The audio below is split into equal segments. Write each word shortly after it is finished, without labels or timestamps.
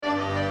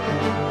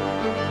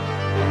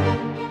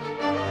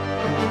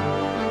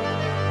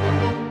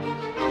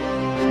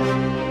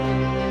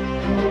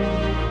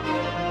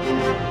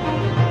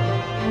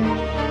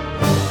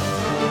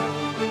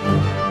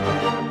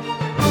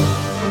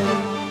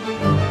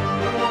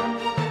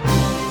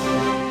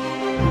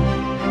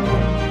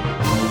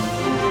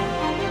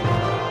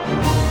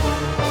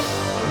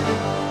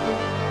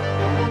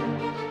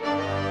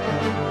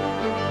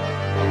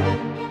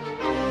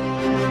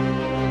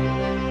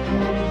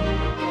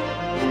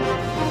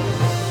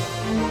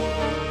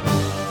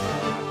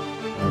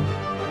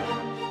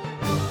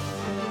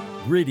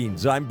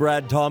Greetings, I'm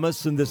Brad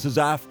Thomas, and this is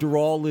After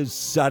All Is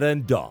Said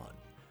and Done.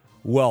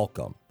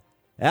 Welcome.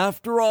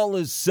 After all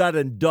is said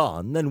and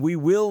done, then we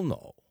will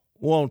know,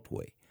 won't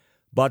we?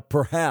 But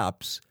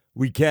perhaps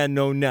we can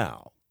know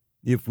now,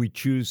 if we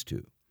choose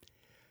to.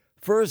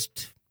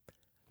 First,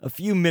 a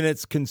few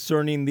minutes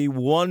concerning the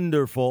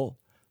wonderful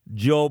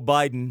Joe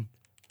Biden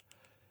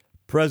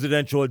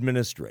presidential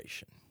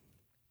administration.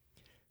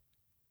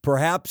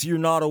 Perhaps you're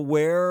not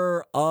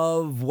aware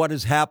of what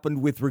has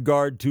happened with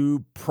regard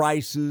to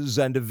prices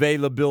and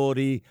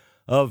availability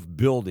of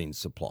building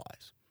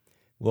supplies.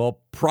 Well,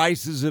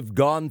 prices have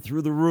gone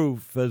through the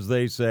roof, as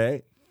they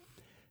say,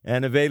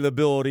 and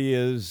availability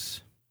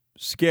is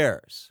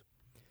scarce.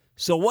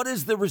 So what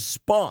is the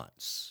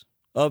response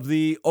of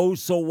the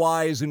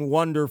oh-so-wise and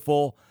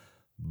wonderful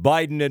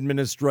Biden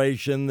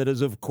administration that is,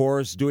 of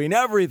course, doing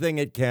everything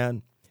it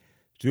can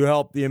to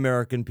help the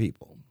American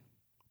people?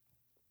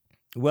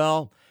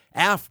 Well,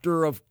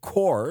 after, of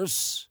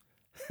course,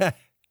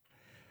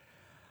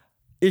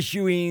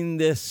 issuing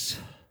this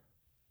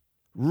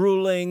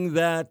ruling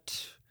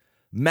that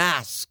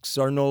masks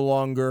are no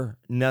longer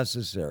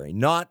necessary,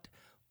 not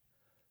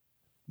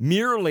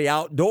merely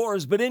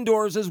outdoors, but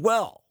indoors as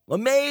well,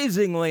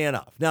 amazingly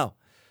enough. Now,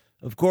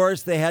 of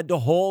course, they had to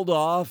hold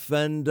off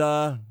and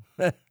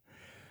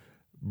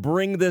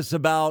bring this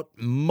about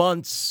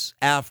months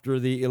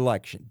after the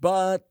election.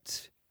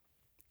 But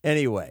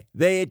anyway,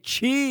 they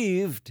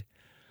achieved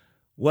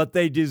what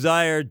they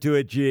desired to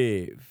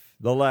achieve.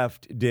 The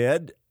left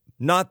did.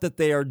 Not that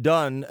they are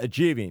done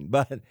achieving,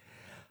 but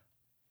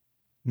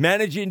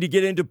managing to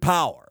get into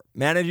power,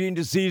 managing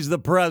to seize the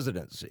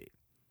presidency,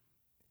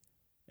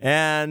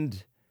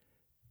 and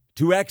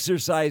to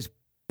exercise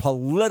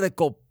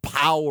political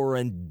power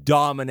and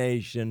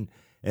domination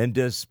and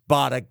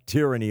despotic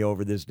tyranny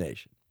over this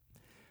nation.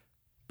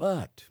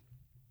 But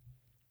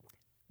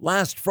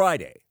last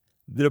Friday,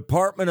 the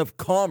Department of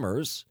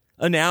Commerce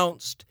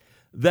announced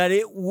that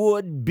it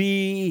would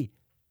be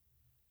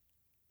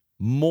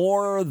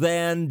more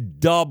than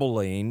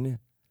doubling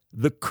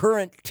the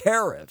current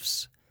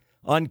tariffs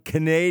on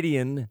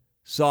Canadian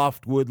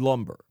softwood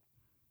lumber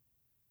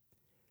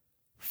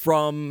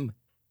from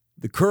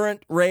the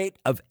current rate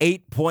of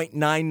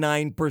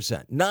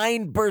 8.99%,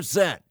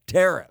 9%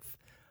 tariff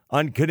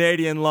on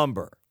Canadian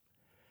lumber.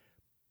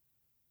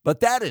 But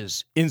that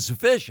is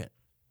insufficient.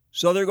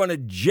 So they're going to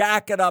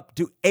jack it up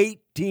to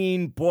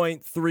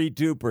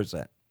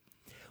 18.32%.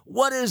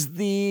 What is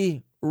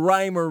the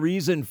rhyme or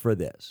reason for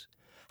this?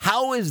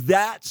 How is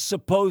that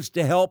supposed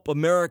to help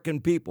American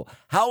people?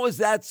 How is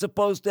that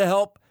supposed to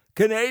help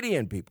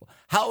Canadian people?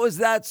 How is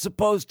that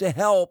supposed to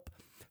help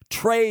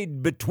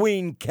trade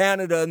between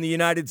Canada and the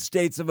United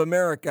States of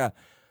America,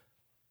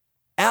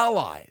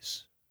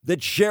 allies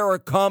that share a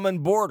common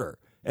border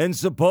and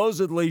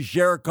supposedly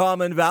share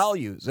common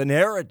values and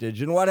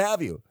heritage and what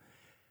have you?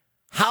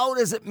 How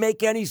does it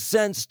make any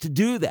sense to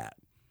do that?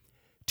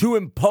 To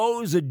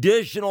impose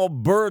additional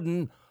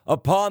burden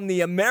upon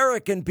the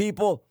American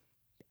people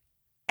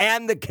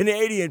and the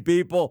Canadian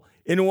people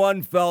in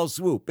one fell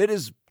swoop. It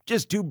is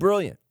just too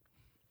brilliant.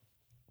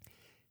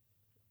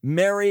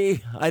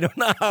 Mary, I don't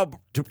know how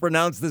to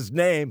pronounce this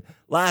name,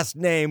 last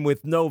name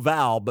with no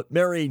vowel, but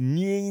Mary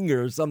Nying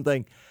or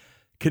something,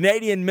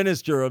 Canadian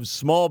Minister of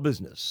Small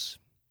Business,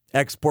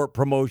 Export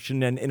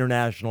Promotion and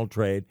International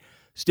Trade,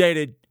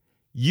 stated,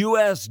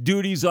 U.S.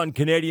 duties on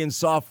Canadian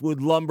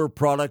softwood lumber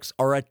products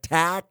are a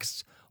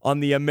tax on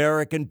the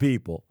American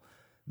people.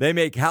 They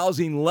make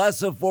housing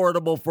less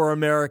affordable for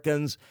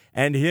Americans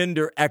and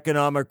hinder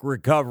economic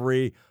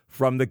recovery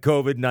from the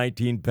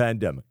COVID-19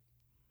 pandemic.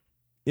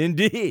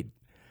 Indeed.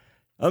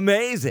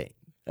 Amazing.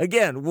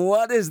 Again,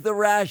 what is the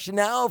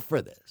rationale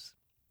for this?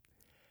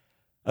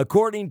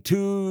 According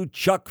to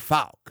Chuck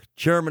Falk,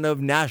 chairman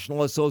of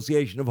National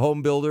Association of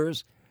Home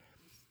Builders,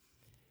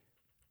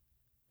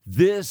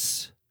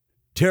 this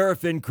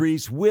tariff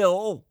increase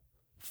will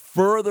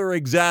further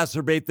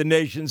exacerbate the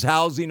nation's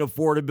housing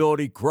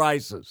affordability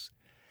crisis,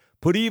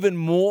 put even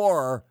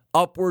more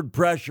upward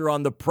pressure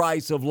on the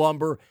price of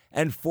lumber,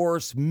 and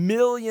force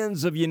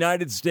millions of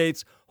United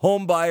States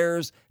home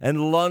buyers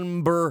and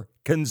lumber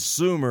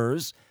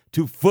consumers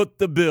to foot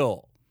the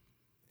bill.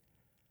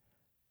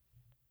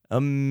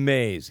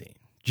 Amazing.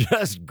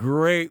 Just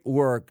great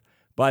work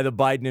by the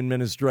Biden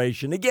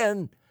administration.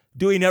 Again,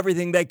 doing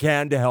everything they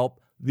can to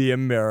help the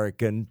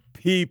American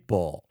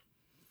people.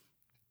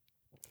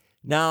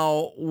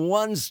 Now,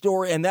 one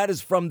story, and that is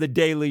from the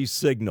Daily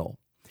Signal,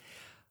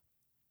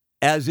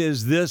 as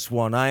is this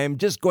one. I am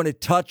just going to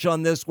touch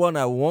on this one.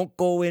 I won't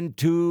go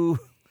into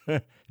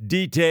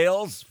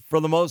details for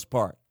the most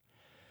part.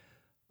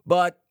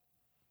 But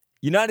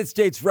United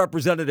States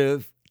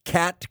Representative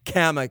Kat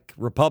Cammack,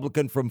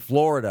 Republican from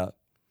Florida,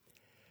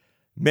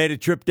 made a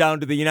trip down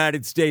to the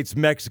United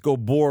States-Mexico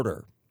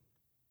border.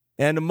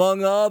 And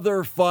among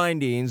other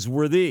findings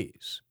were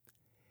these.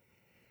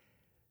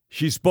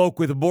 She spoke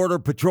with a Border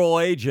Patrol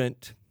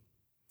agent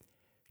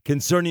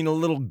concerning a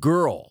little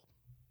girl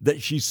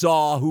that she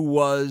saw who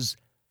was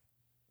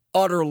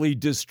utterly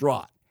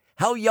distraught,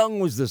 How young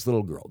was this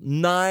little girl?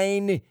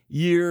 9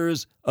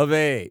 years of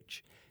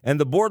age. And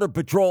the Border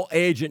Patrol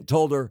agent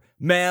told her,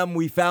 "Ma'am,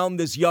 we found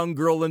this young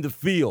girl in the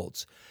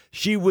fields.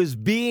 She was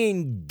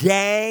being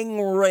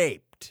gang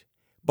raped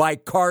by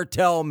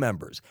cartel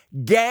members."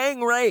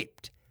 Gang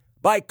raped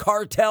by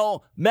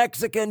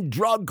Mexican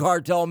drug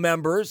cartel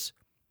members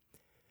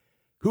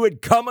who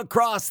had come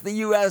across the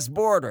U.S.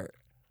 border.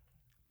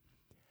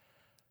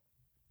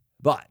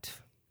 But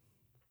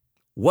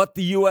what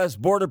the U.S.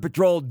 Border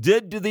Patrol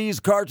did to these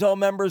cartel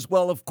members,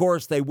 well, of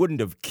course, they wouldn't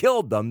have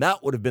killed them.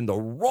 That would have been the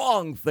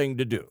wrong thing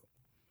to do.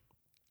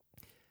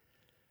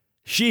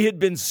 She had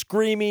been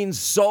screaming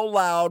so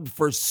loud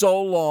for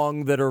so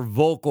long that her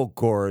vocal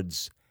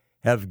cords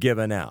have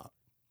given out.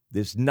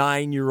 This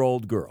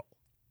 9-year-old girl.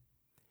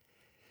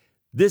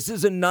 This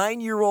is a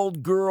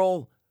 9-year-old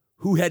girl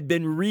who had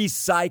been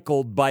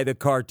recycled by the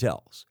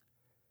cartels.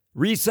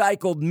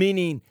 Recycled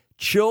meaning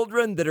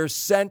children that are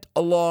sent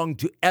along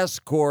to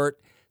escort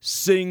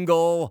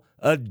single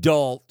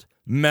adult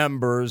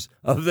members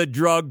of the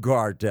drug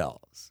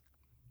cartels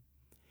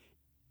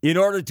in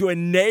order to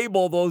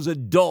enable those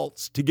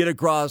adults to get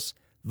across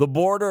the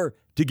border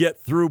to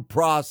get through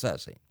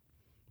processing.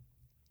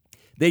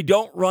 They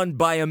don't run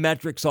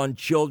biometrics on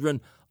children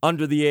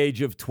under the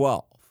age of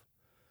 12.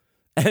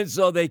 And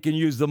so they can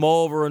use them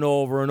over and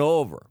over and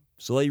over.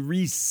 So they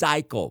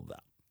recycle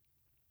them.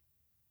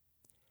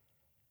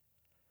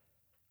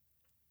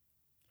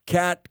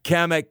 Kat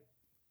Cammack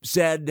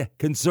said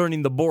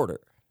concerning the border,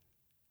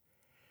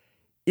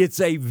 it's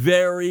a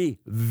very,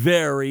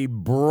 very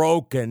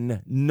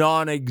broken,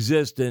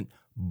 non-existent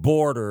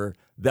border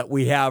that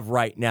we have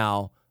right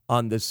now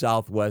on the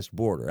southwest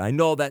border. I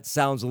know that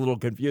sounds a little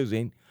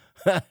confusing,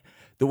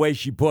 the way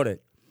she put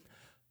it.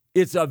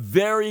 It's a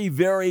very,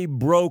 very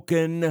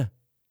broken,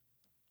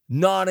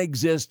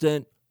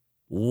 non-existent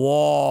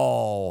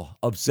wall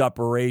of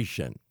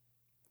separation,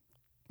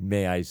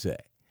 may I say,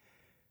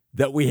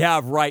 that we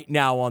have right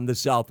now on the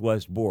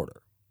southwest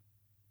border.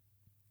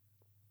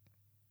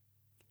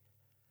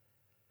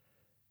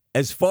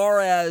 As far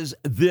as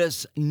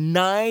this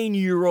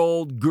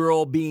 9-year-old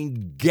girl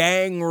being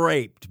gang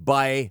raped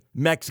by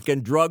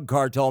Mexican drug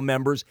cartel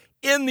members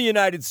in the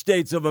United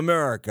States of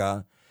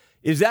America,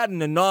 is that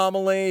an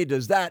anomaly?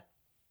 Does that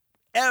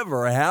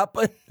ever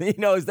happen?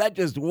 Is that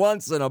just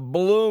once in a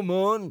blue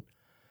moon?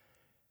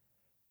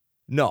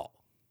 No.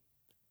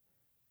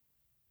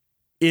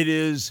 It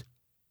is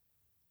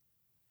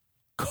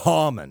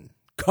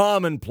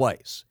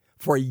commonplace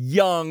for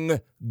young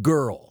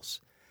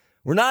girls.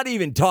 We're not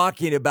even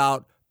talking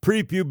about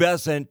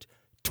prepubescent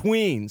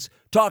tweens,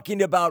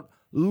 talking about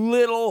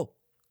little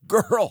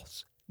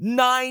girls,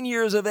 9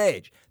 years of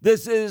age.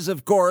 This is,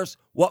 of course,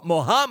 what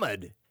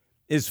Muhammad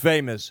is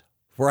famous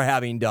for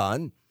having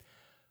done,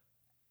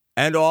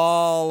 and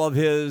all of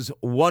his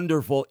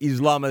wonderful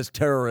Islamist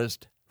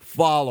terrorist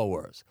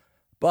followers.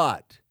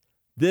 But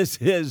this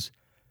is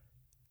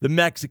the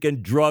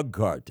Mexican drug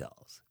cartels.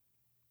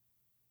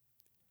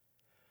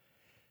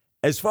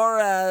 As far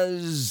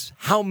as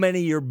how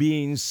many are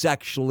being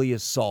sexually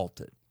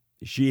assaulted,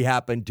 she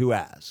happened to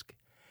ask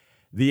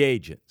the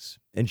agents.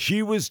 And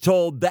she was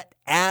told that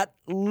at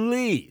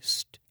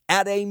least,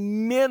 at a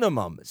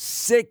minimum,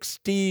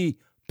 60%.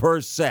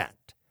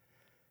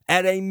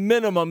 At a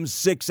minimum,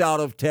 6 out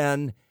of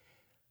 10.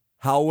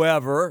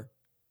 However,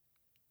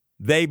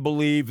 they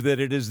believe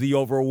that it is the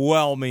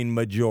overwhelming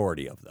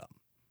majority of them.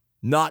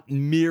 Not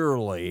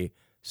merely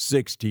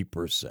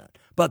 60%,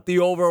 but the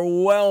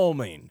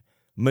overwhelming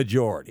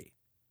majority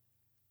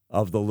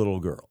of the little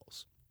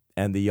girls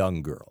and the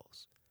young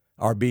girls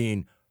are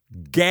being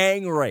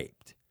gang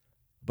raped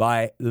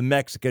by the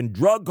Mexican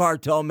drug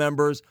cartel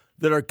members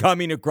that are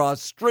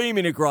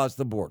streaming across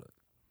the border.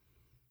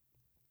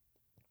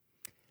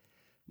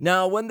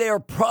 Now, when they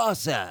are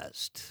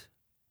processed,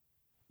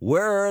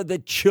 where are the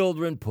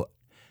children put?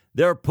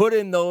 They're put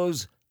in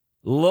those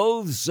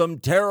loathsome,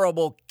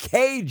 terrible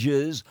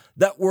cages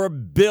that were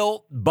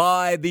built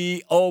by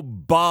the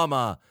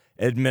Obama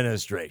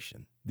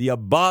administration, the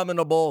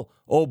abominable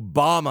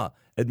Obama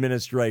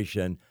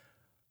administration,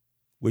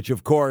 which,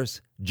 of course,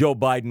 Joe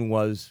Biden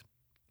was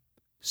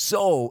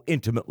so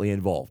intimately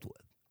involved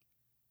with.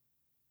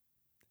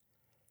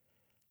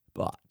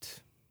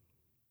 But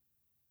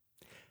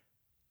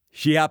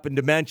she happened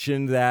to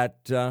mention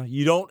that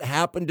you don't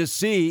happen to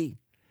see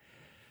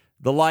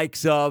the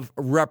likes of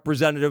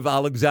Representative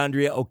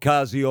Alexandria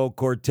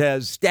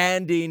Ocasio-Cortez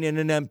standing in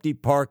an empty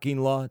parking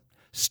lot,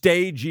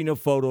 staging a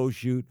photo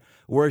shoot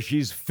where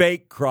she's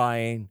fake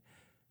crying,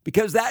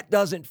 because that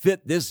doesn't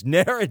fit this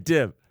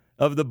narrative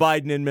of the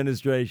Biden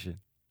administration.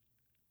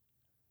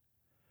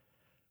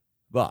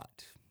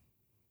 But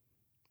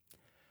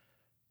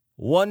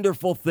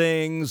wonderful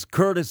things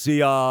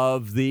courtesy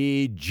of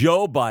the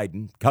Joe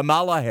Biden,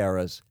 Kamala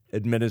Harris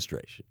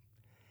administration.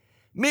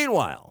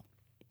 Meanwhile,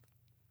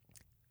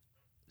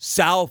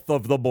 south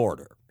of the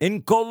border,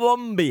 in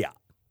Colombia,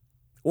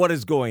 what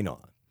is going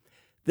on?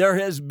 There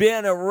has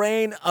been a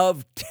reign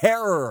of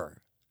terror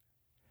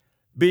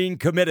being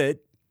committed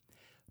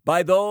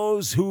by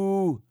those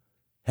who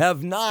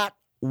have not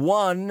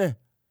won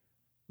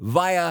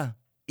via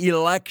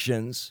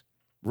elections,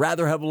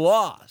 rather have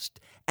lost.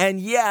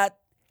 And yet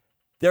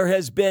there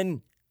has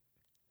been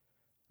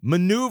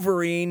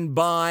maneuvering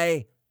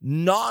by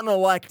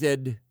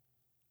non-elected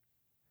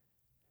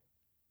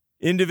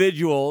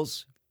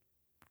individuals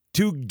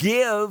to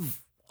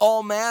give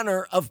all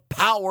manner of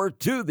power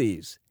to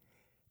these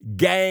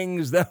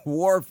gangs that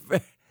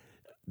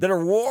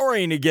are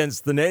warring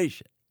against the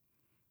nation,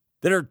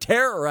 that are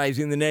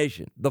terrorizing the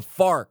nation. The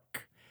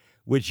FARC,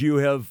 which you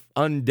have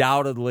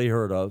undoubtedly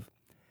heard of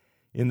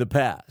in the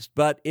past.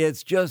 But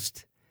it's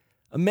just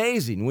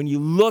amazing when you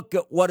look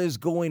at what is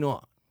going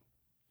on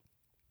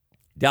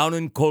down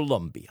in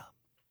Colombia.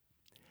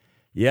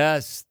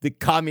 Yes, the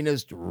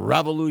Communist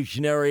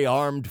Revolutionary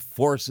Armed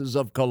Forces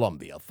of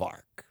Colombia,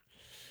 FARC.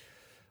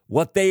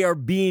 What they are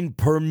being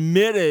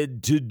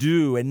permitted to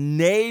do,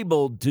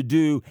 enabled to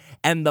do,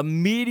 and the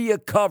media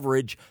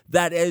coverage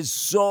that is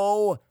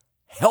so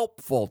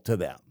helpful to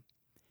them.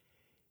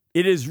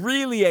 It is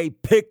really a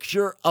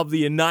picture of the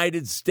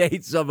United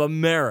States of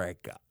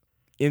America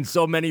in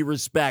so many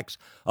respects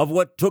of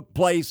what took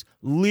place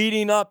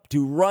leading up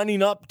to,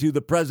 running up to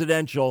the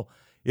presidential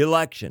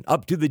election,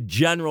 up to the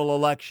general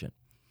election,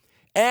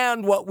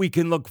 and what we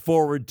can look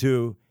forward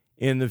to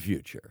in the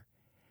future.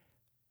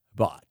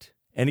 But,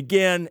 and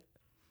again,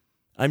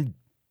 I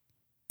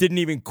didn't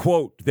even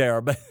quote there,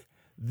 but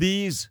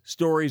these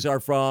stories are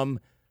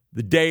from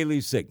the Daily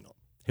Signal,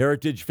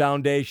 Heritage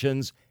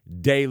Foundation's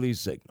Daily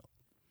Signal.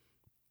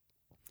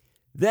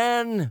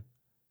 Then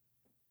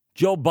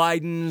Joe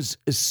Biden's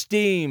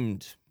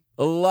esteemed,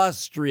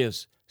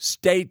 illustrious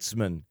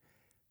statesman,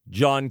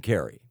 John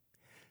Kerry.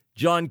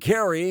 John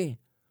Kerry,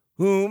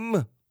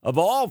 whom, of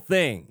all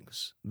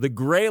things, the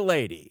Gray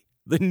Lady,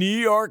 the New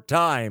York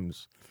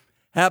Times,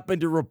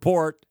 happened to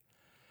report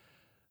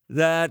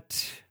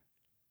that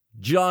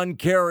John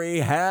Kerry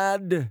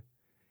had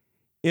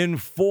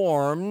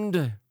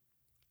informed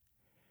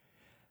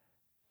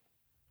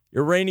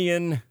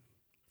Iranian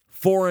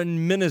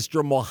Foreign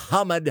Minister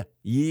Mohammad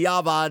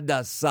Javad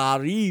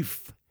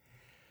Zarif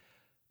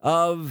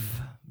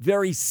of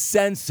very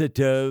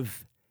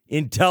sensitive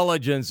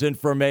intelligence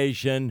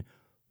information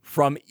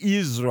from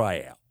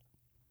Israel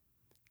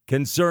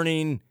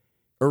concerning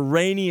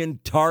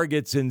Iranian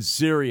targets in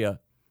Syria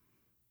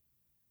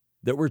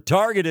that were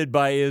targeted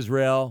by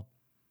Israel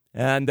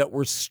and that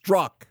were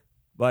struck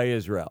by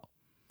Israel.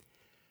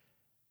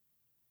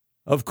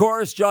 Of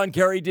course, John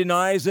Kerry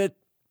denies it.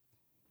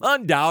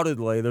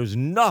 Undoubtedly, there's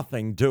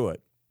nothing to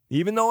it.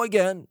 Even though,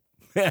 again,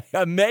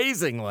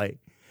 amazingly,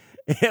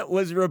 it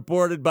was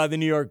reported by the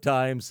New York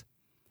Times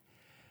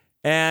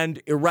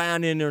and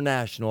Iran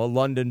International, a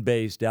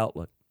London-based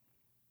outlet.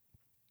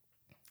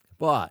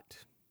 But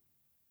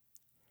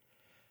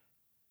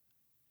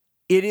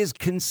it is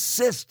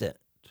consistent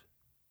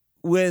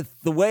with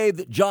the way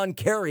that John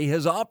Kerry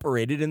has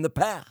operated in the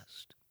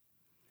past.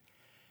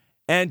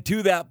 And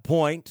to that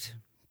point,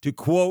 to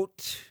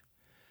quote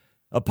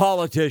a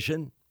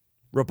politician,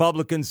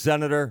 Republican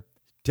Senator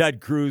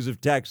Ted Cruz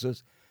of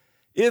Texas,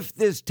 if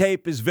this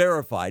tape is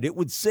verified, it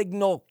would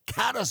signal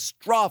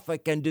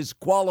catastrophic and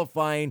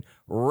disqualifying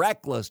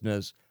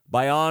recklessness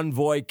by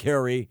Envoy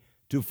Kerry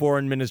to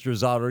Foreign Minister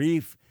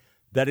Zarif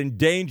that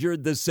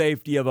endangered the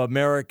safety of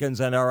Americans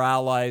and our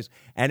allies,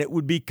 and it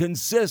would be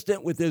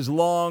consistent with his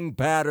long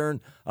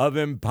pattern of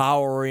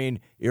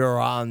empowering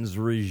Iran's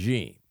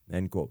regime,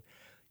 end quote.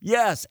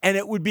 Yes, and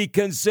it would be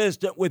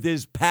consistent with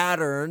his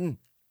pattern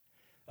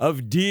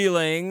of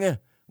dealing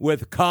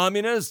with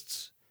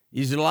communists,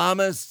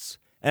 Islamists,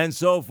 and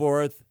so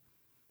forth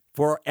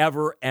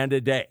forever and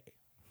a day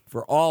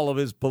for all of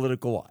his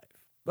political life.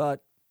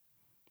 But,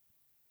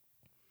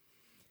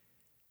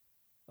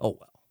 oh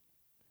well.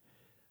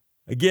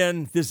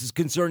 Again, this is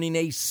concerning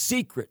a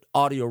secret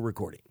audio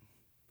recording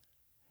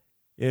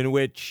in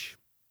which,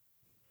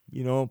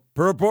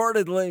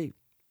 purportedly,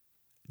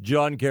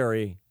 John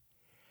Kerry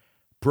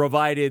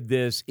provided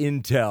this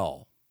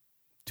intel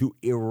to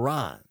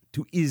Iran,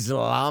 to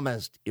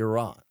Islamist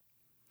Iran.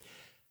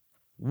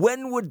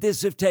 When would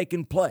this have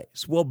taken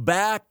place? Well,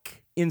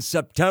 back in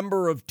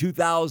September of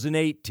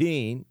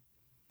 2018,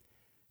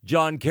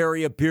 John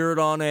Kerry appeared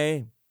on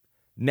a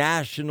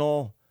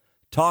national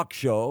talk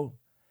show,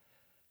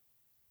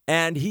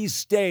 and he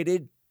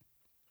stated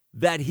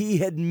that he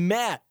had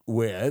met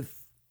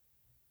with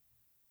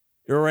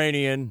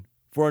Iranian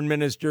Foreign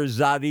Minister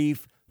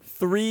Zarif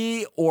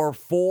 3 or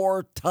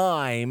 4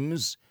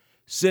 times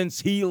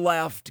since he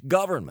left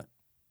government.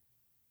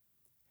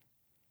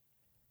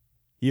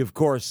 He, of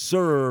course,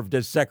 served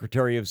as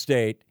Secretary of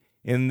State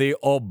in the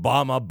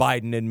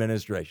Obama-Biden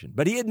administration.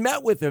 But he had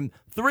met with him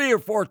 3 or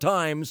 4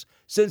 times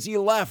since he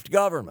left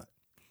government.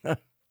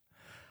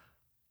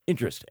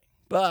 Interesting.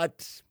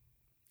 But,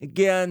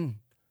 again,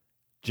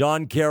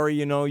 John Kerry,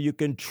 you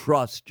can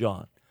trust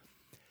John.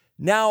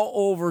 Now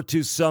over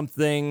to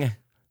something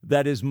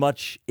that is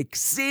much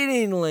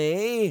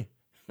exceedingly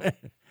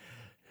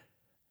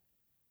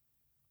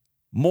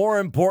more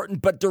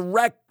important, but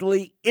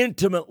directly,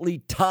 intimately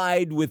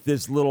tied with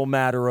this little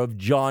matter of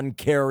John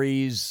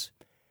Kerry's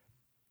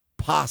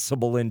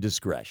possible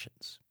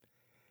indiscretions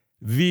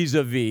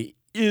vis-a-vis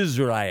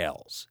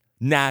Israel's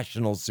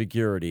national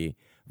security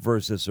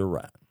versus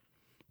Iran.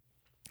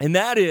 And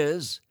that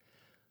is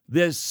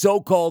this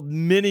so-called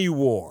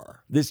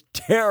mini-war, this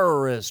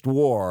terrorist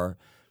war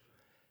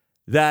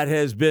that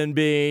has been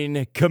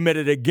being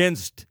committed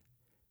against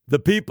the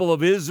people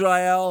of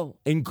Israel,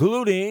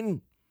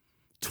 including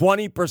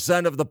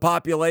 20% of the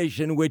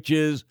population, which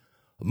is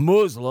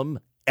Muslim,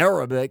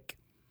 Arabic,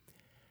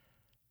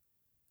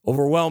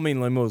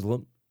 overwhelmingly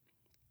Muslim,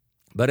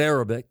 but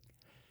Arabic.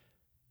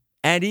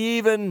 And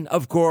even,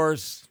 of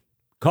course,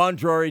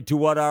 contrary to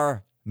what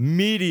our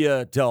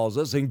media tells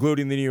us,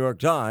 including the New York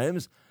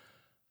Times,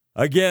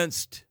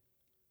 against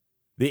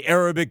the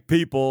Arabic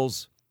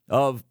peoples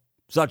of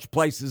such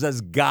places as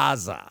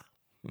Gaza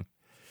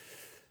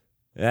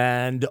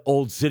and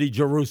Old City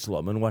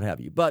Jerusalem and what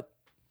have you. But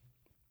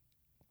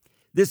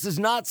this is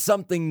not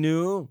something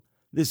new.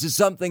 This is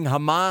something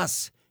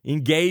Hamas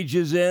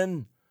engages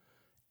in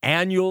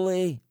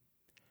annually.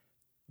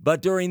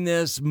 But during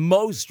this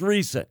most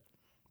recent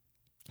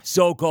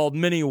so-called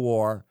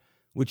mini-war,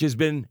 which has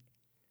been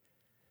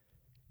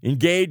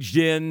engaged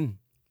in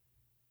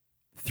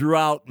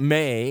throughout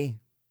May,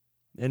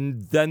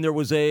 and then there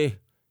was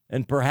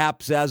and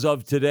perhaps as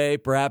of today,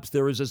 perhaps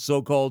there is a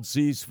so-called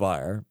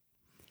ceasefire.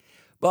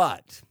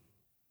 But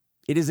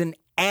it is an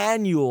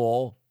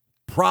annual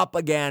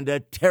propaganda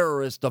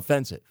terrorist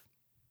offensive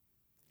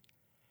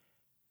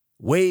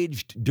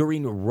waged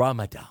during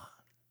Ramadan.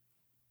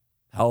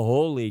 How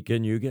holy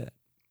can you get?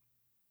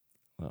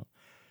 Well,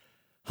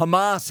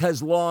 Hamas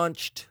has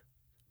launched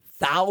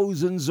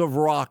thousands of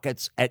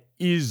rockets at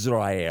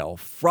Israel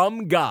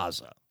from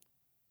Gaza.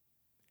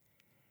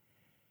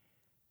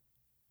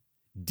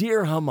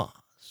 Dear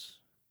Hamas,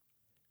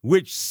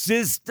 which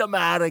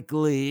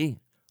systematically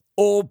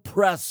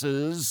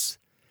oppresses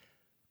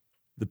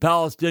the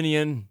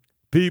Palestinian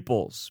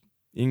peoples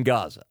in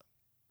Gaza.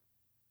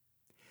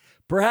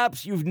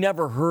 Perhaps you've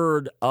never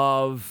heard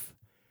of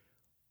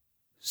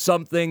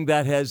something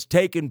that has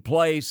taken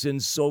place in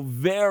so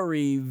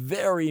very,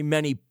 very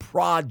many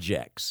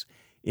projects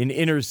in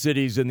inner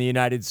cities in the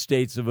United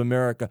States of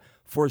America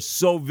for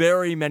so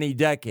very many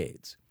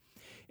decades.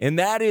 And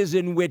that is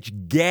in which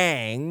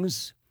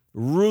gangs,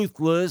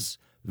 ruthless,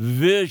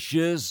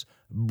 vicious,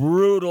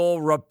 brutal,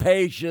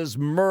 rapacious,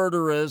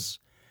 murderous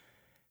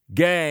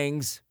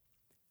gangs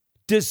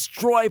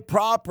destroy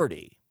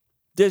property,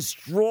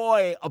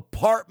 destroy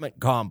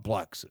apartment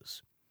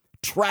complexes,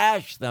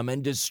 trash them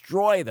and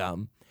destroy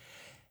them,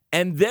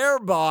 and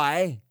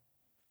thereby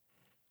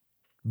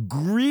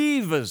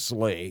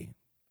grievously,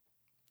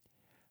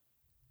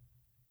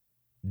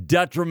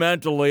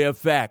 detrimentally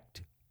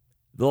affect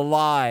the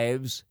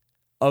lives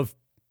of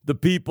the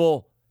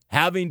people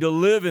having to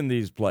live in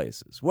these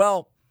places.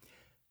 Well,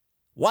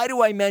 why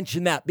do I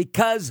mention that?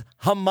 Because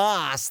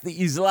Hamas, the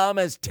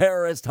Islamist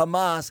terrorist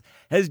Hamas,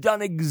 has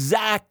done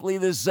exactly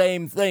the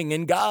same thing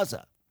in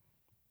Gaza.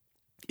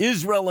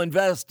 Israel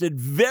invested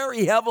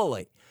very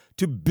heavily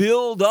to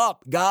build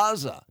up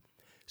Gaza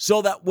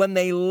so that when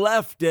they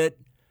left it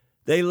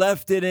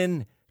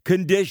in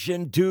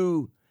condition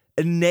to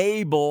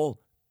enable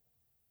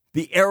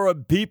the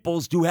Arab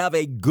peoples to have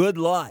a good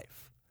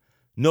life.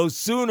 No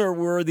sooner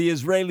were the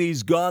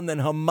Israelis gone than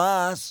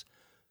Hamas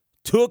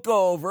took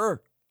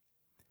over,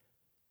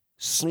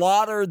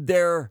 slaughtered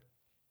their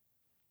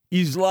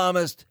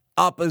Islamist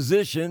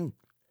opposition,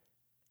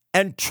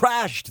 and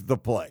trashed the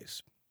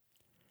place.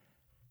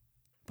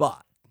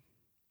 But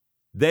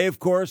they, of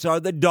course, are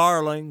the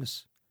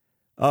darlings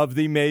of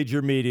the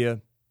major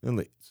media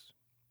elites.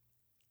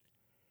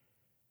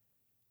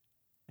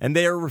 And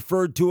they are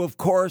referred to, of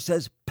course,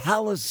 as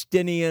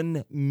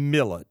Palestinian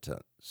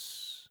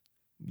militants.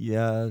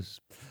 Yes.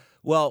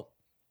 Well,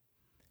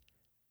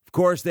 of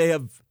course, they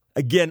have,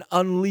 again,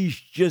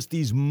 unleashed just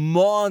these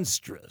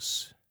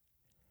monstrous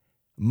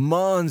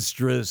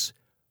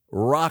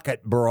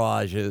rocket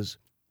barrages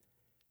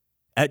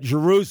at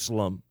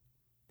Jerusalem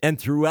and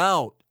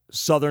throughout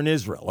southern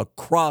Israel,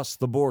 across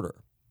the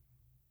border.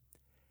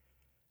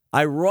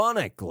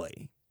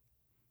 Ironically,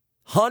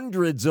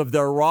 hundreds of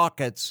their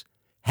rockets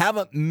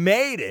haven't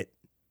made it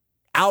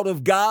out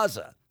of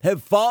Gaza,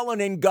 have fallen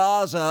in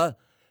Gaza,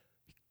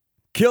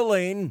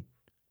 killing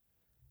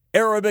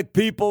Arabic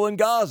people in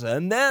Gaza.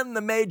 And then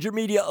the major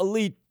media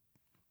elite,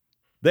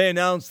 they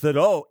announced that,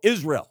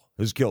 Israel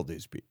has killed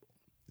these people.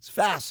 It's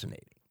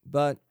fascinating.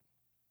 But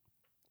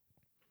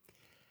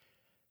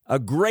a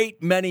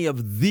great many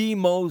of the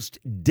most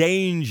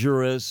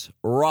dangerous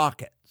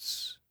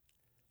rockets,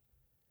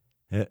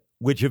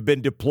 which have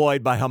been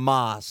deployed by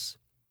Hamas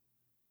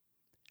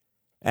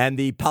and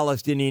the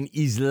Palestinian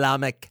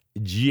Islamic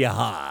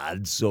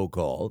Jihad,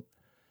 so-called,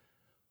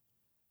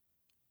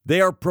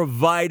 they are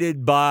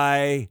provided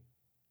by,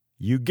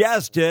 you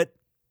guessed it,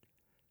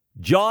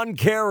 John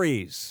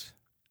Kerry's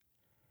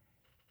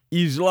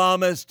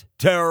Islamist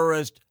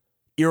terrorist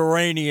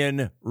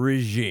Iranian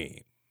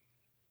regime.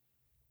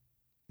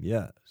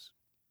 Yes.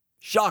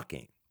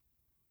 Shocking.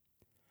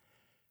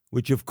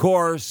 Which, of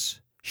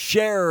course,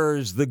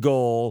 shares the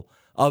goal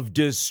of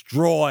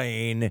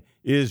destroying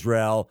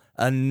Israel,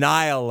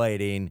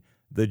 annihilating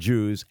the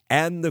Jews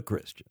and the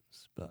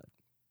Christians. But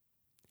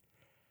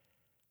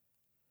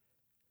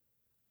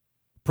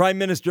Prime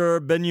Minister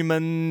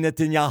Benjamin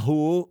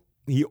Netanyahu,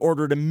 he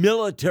ordered a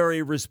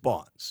military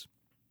response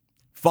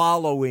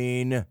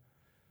following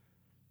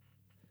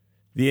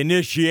the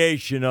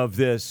initiation of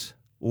this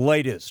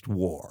latest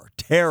war,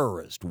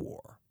 terrorist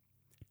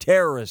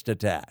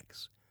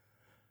attacks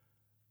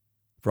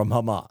from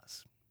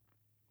Hamas.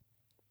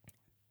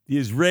 The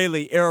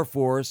Israeli Air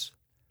Force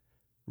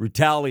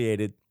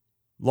retaliated,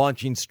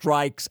 launching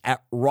strikes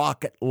at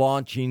rocket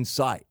launching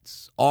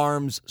sites,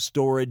 arms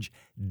storage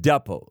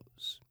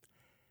depots.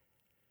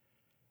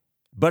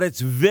 But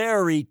it's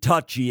very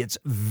touchy. It's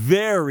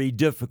very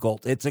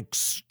difficult. It's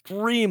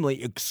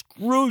extremely,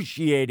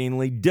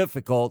 excruciatingly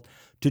difficult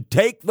to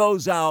take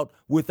those out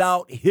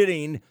without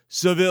hitting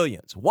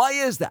civilians. Why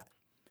is that?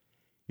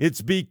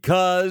 It's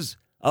because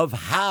of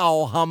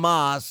how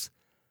Hamas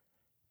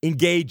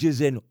engages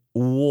in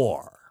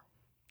war.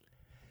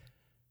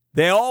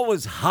 They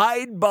always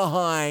hide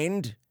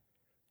behind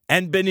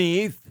and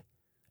beneath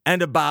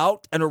and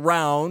about and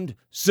around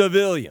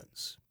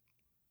civilians.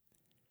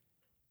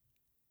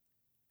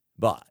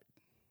 But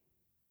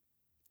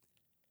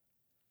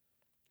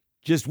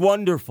just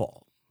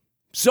wonderful.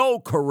 So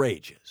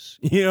courageous.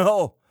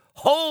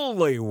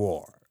 Holy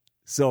war,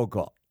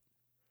 so-called.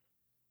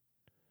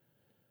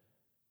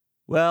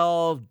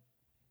 Well,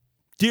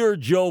 dear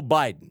Joe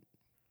Biden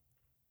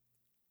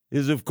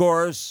is, of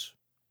course,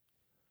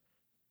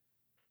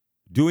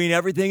 doing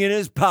everything in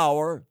his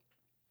power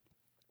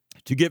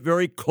to get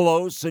very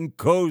close and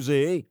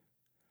cozy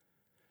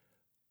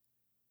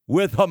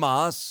with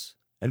Hamas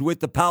and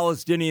with the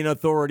Palestinian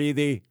Authority,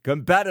 the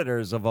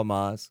competitors of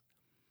Hamas,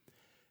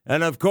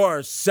 and, of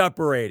course,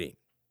 separating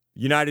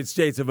the United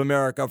States of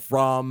America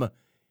from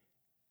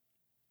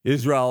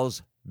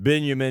Israel's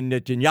Benjamin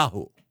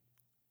Netanyahu.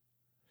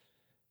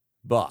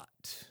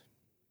 But,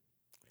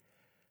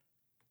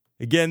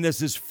 again,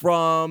 this is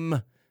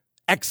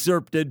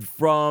excerpted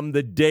from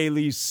the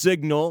Daily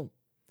Signal,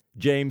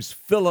 James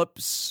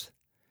Phillips'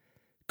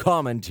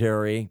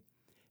 commentary,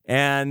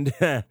 and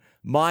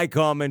my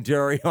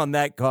commentary on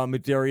that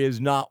commentary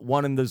is not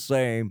one and the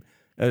same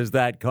as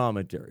that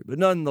commentary. But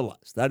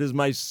nonetheless, that is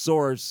my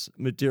source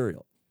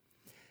material.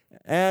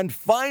 And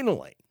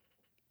finally,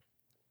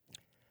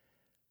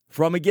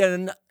 from,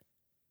 again,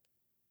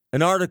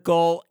 an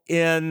article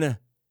in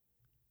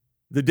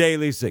the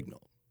Daily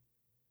Signal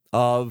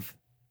of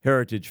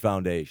Heritage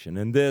Foundation,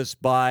 and this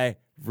by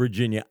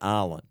Virginia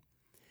Allen.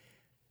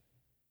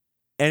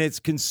 And it's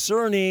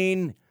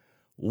concerning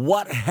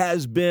what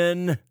has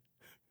been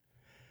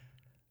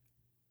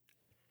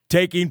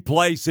taking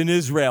place in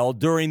Israel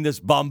during this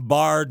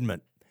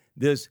bombardment,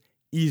 this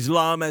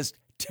Islamist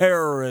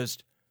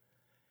terrorist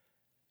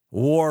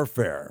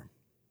warfare,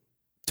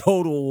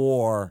 total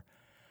war,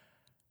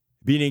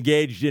 being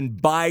engaged in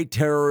by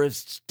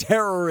terrorists,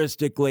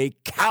 terroristically,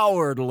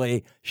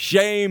 cowardly,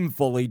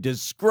 shamefully,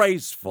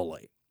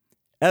 disgracefully,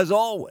 as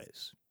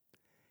always.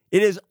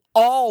 It is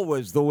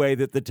always the way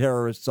that the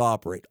terrorists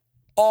operate.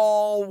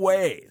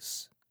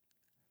 Always.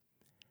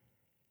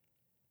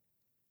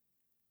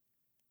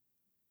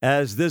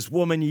 As this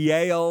woman,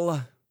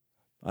 Yael,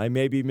 I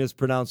may be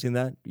mispronouncing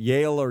that,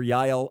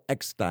 Yael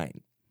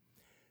Eckstein,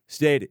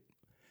 stated,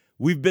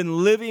 "We've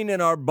been living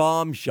in our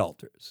bomb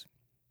shelters.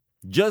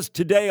 Just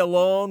today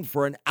alone,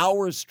 for an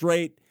hour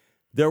straight,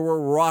 there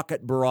were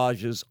rocket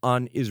barrages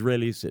on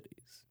Israeli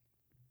cities."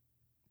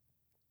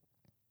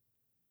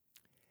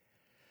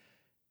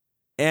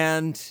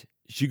 And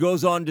she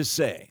goes on to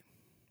say,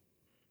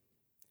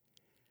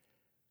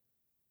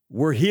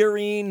 "We're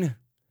hearing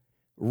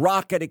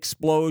rocket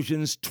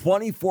explosions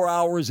 24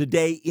 hours a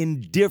day in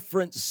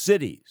different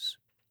cities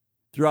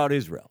throughout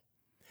Israel.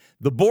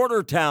 The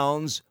border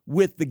towns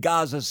with the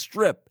Gaza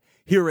Strip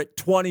hear it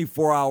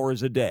 24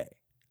 hours a day.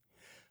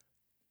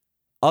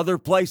 Other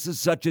places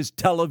such as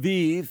Tel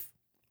Aviv,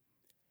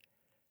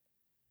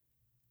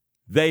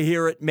 they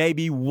hear it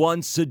maybe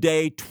once a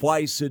day,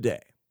 twice a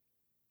day.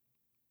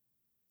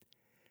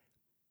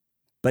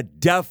 But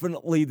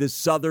definitely the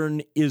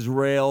southern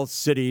Israel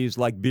cities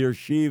like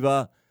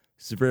Beersheba,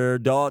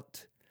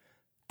 Sderot,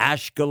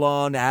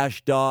 Ashkelon,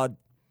 Ashdod,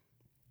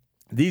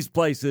 these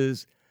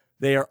places,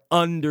 they are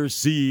under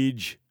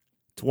siege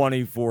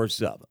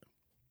 24/7.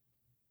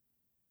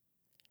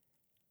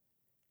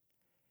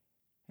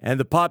 And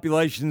the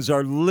populations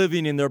are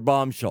living in their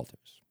bomb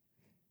shelters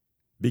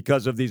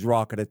because of these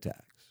rocket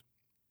attacks.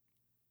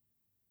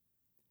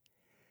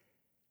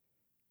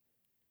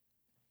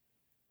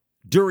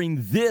 During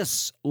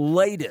this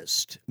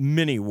latest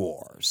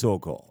mini-war,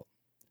 so-called,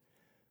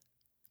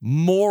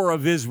 more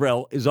of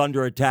Israel is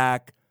under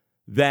attack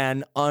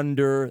than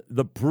under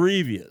the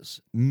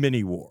previous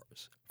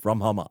mini-wars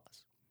from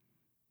Hamas.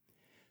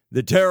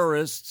 The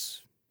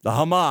terrorists, the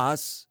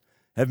Hamas,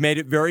 have made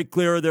it very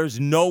clear there's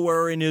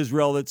nowhere in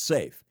Israel that's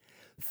safe.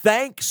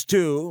 thanks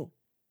to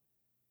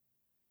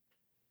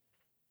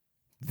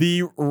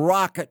the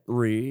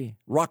rocketry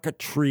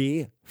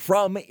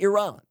from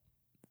Iran,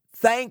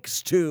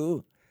 thanks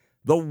to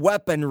the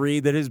weaponry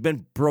that has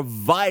been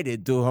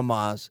provided to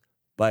Hamas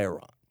by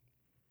Iran.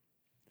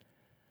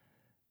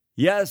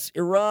 Yes,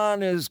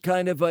 Iran is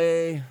kind of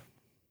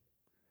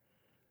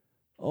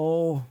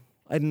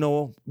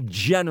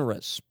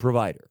generous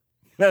provider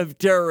of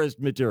terrorist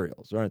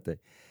materials, aren't they?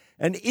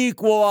 An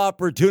equal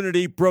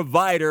opportunity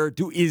provider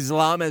to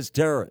Islamist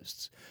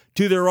terrorists,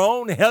 to their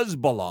own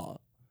Hezbollah,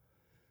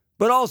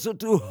 but also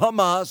to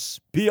Hamas,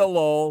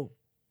 PLO,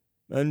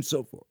 and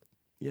so forth.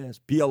 Yes,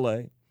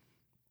 PLA.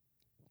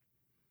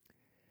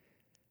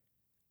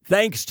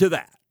 Thanks to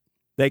that,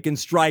 they can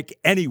strike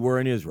anywhere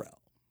in Israel.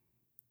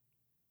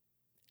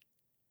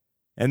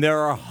 And there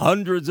are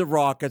hundreds of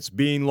rockets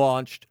being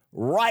launched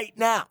right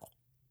now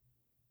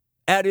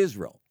at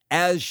Israel,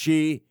 as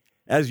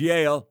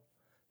Yael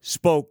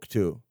spoke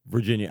to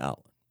Virginia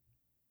Allen.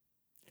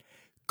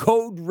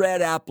 Code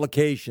red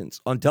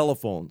applications on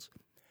telephones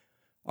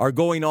are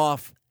going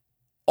off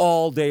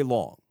all day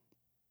long,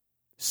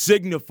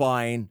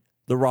 signifying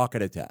the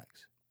rocket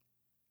attacks.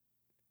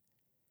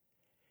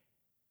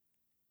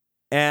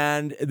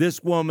 And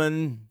this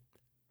woman,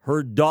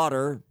 her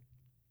daughter,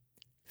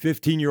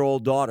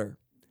 15-year-old daughter,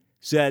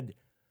 said,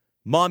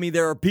 "Mommy,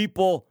 there are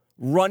people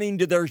running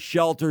to their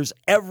shelters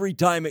every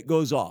time it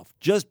goes off.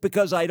 Just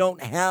because I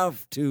don't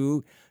have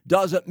to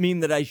doesn't mean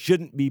that I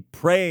shouldn't be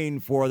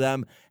praying for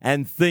them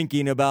and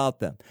thinking about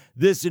them."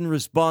 This in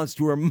response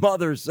to her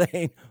mother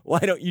saying, "Why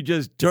don't you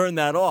just turn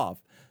that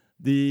off?"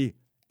 The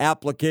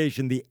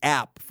application, the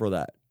app for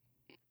that.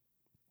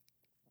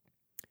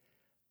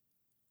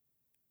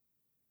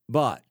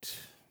 But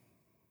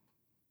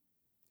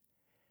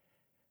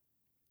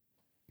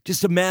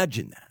just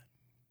imagine that.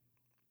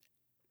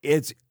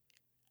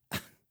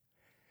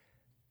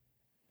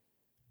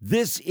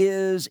 This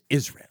is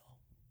Israel.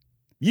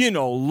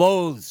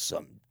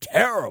 Loathsome,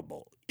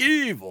 terrible,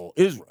 evil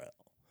Israel,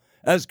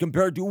 as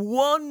compared to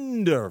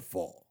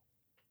wonderful,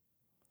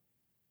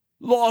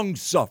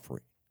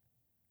 long-suffering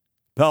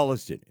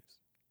Palestinians.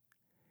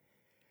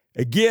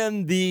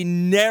 Again, the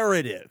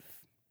narrative,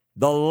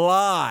 the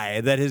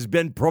lie that has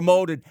been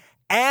promoted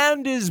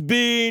and is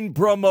being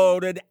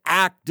promoted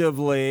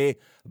actively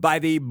by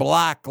the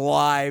Black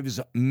Lives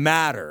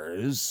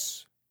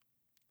Matters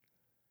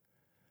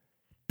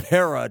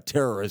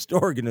para-terrorist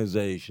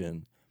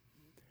organization.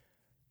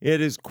 It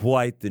is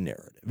quite the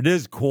narrative. It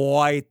is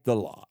quite the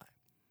lie.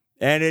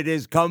 And it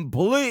is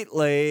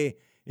completely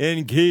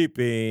in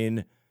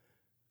keeping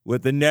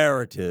with the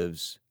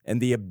narratives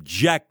and the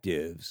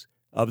objectives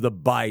of the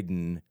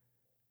Biden-Harris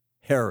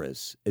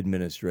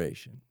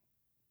administration.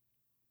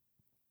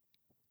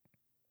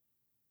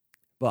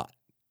 But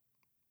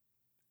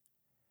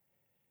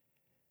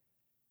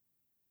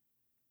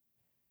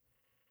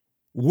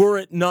were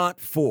it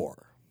not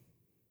for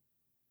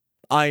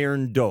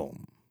Iron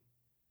Dome,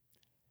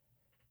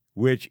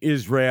 which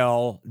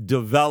Israel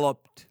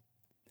developed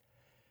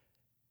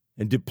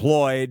and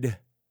deployed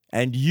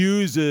and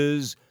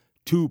uses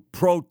to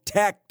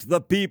protect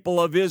the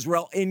people of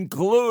Israel,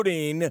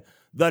 including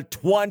the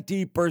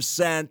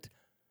 20%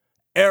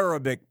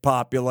 Arabic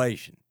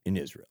population in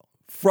Israel,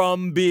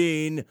 from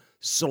being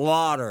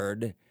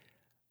slaughtered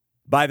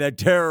by the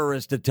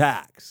terrorist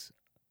attacks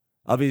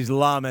of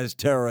Islamist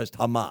terrorist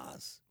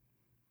Hamas.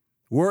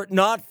 Were it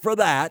not for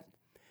that,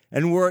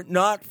 and were it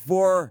not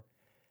for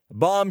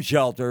bomb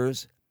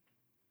shelters,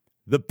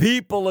 the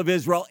people of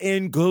Israel,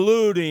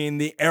 including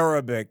the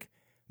Arabic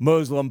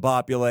Muslim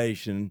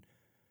population,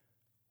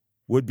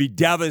 would be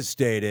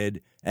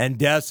devastated and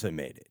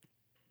decimated.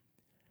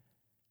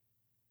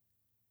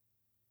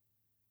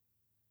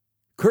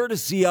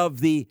 Courtesy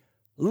of the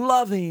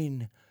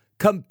loving,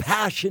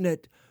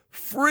 compassionate,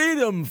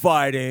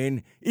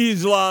 freedom-fighting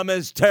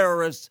Islamist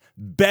terrorists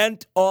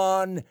bent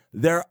on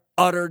their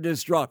utter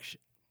destruction.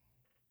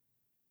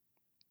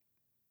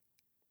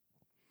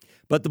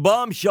 But the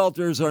bomb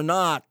shelters are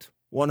not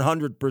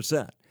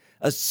 100%.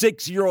 A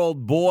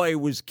 6-year-old boy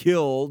was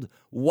killed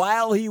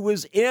while he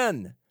was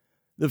in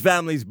the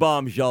family's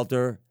bomb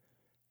shelter,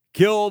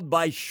 killed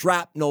by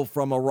shrapnel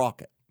from a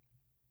rocket.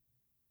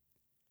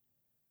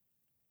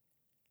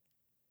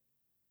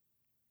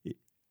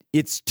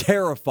 It's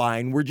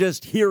terrifying. We're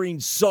just hearing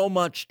so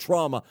much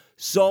trauma,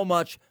 so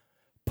much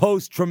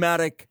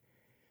post-traumatic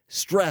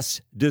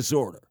stress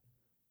disorder.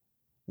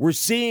 We're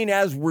seeing,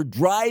 as we're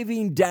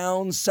driving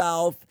down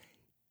south,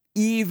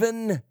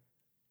 even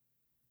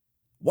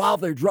while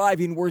they're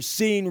driving, we're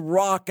seeing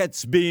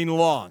rockets being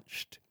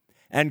launched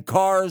and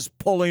cars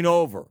pulling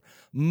over,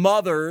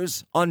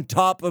 mothers on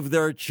top of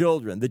their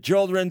children, the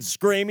children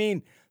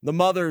screaming, the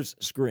mothers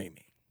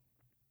screaming.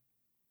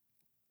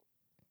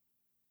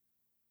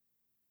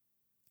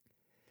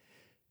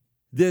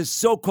 This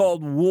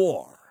so-called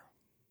war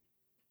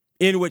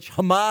in which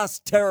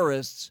Hamas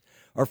terrorists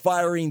are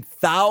firing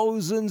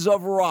thousands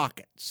of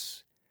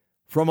rockets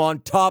from on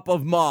top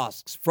of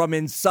mosques, from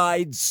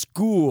inside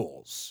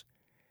schools,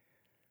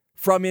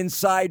 from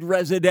inside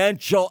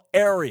residential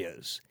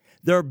areas.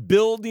 They're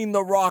building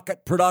the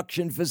rocket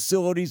production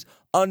facilities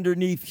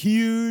underneath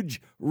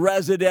huge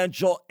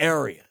residential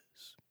areas.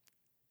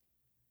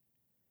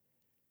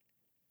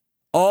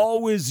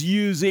 Always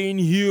using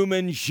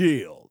human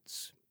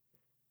shields.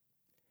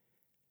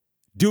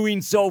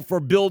 Doing so for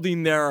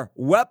building their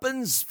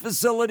weapons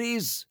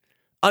facilities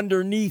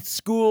underneath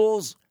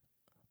schools,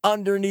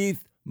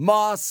 underneath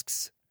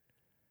mosques.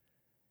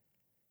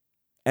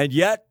 And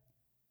yet,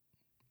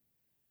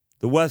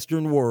 the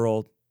Western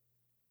world,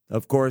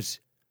 of course,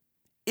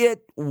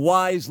 it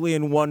wisely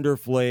and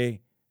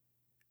wonderfully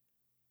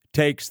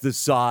takes the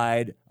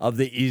side of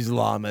the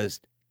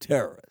Islamist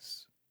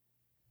terrorists.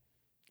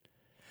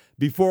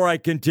 Before I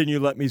continue,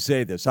 let me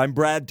say this. I'm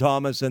Brad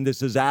Thomas, and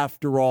this is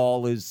After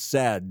All Is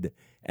Said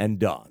and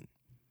Done.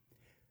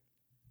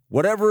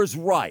 Whatever is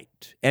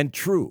right and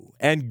true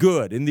and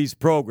good in these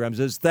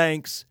programs is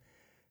thanks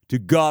to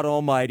God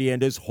Almighty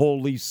and His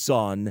Holy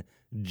Son,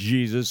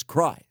 Jesus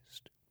Christ.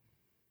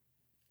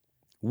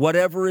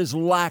 Whatever is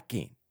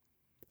lacking,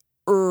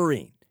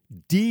 erring,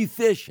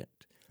 deficient,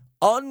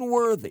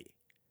 unworthy,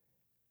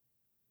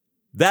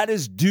 that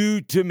is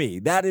due to me.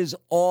 That is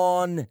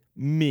on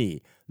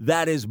me.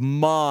 That is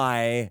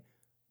my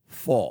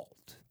fault.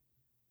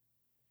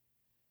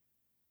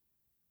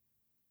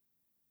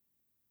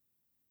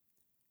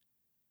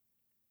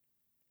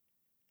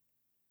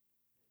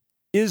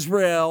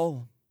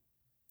 Israel,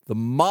 the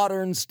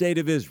modern state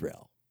of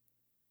Israel,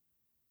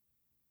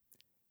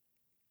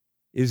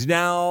 is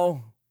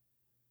now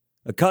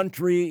a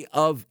country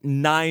of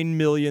 9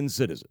 million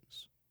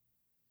citizens.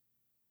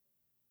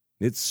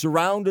 It's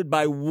surrounded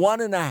by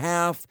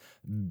 1.5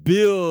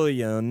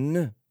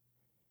 billion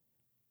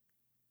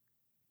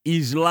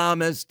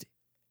Islamist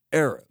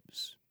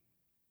Arabs.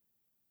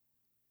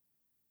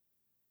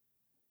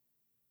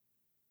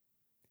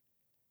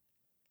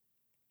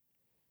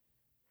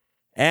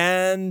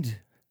 And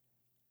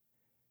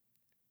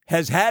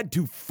has had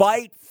to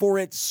fight for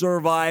its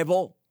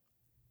survival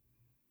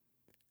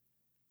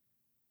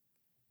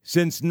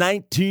since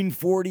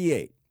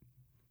 1948.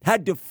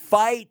 Had to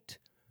fight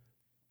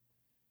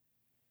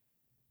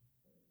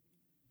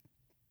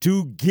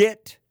to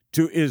get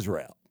to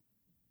Israel,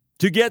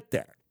 to get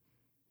there.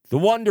 The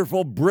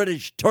wonderful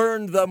British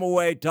turned them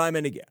away time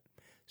and again,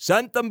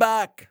 sent them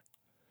back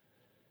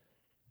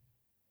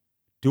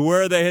to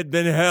where they had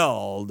been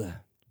held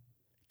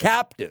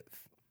captive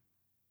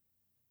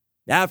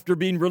after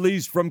being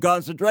released from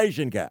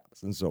concentration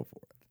camps and so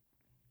forth.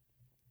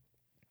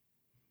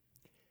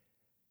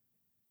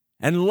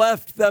 And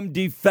left them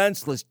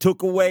defenseless,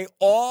 took away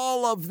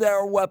all of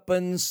their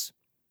weapons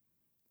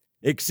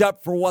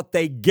except for what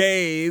they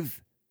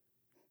gave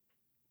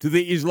to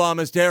the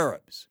Islamist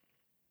Arabs.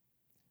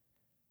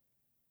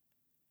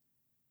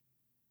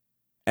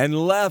 And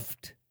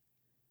left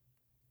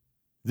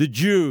the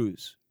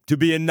Jews to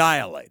be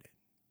annihilated.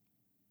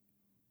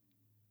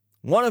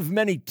 One of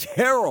many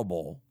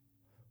terrible,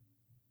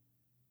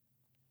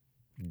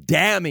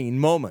 damning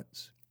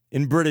moments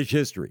in British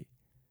history.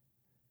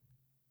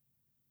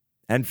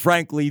 And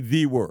frankly,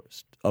 the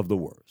worst of the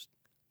worst.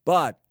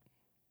 But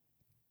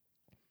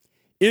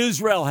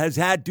Israel has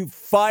had to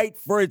fight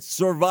for its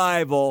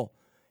survival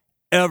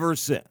ever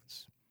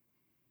since.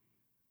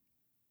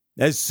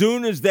 As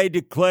soon as they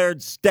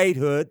declared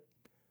statehood,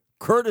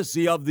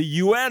 courtesy of the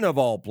UN of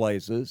all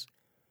places,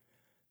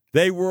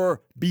 they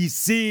were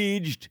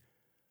besieged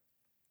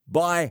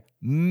by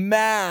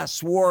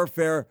mass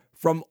warfare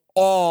from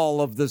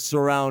all of the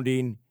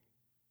surrounding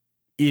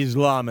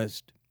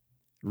Islamist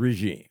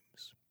regimes.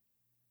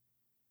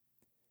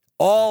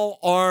 All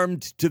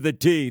armed to the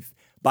teeth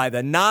by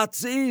the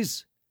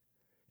Nazis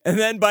and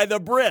then by the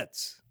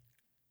Brits.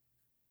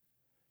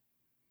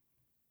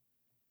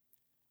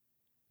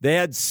 They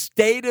had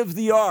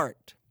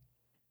state-of-the-art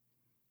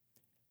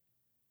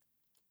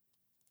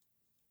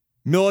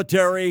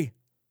military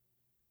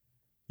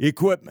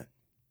equipment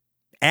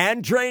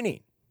and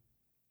training.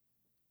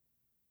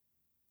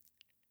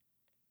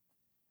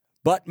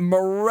 But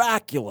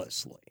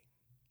miraculously,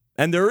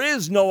 and there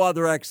is no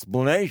other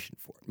explanation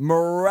for it,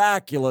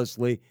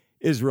 miraculously,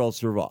 Israel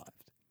survived.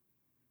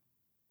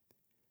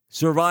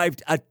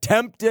 Survived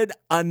attempted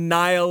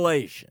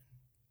annihilation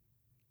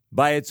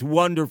by its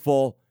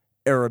wonderful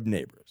Arab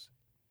neighbors.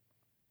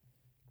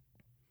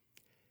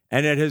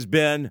 And it has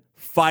been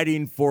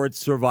fighting for its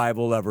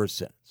survival ever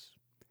since.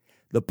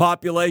 The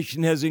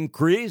population has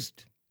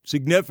increased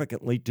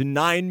significantly to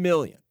 9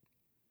 million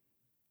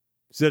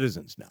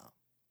citizens now.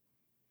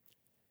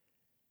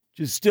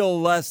 Which is still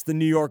less than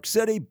New York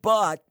City,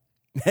 but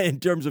in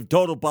terms of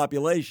total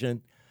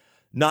population,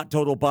 not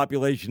total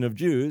population of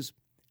Jews,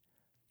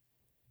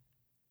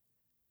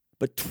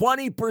 but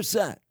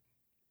 20%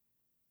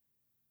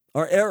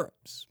 are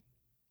Arabs,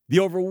 the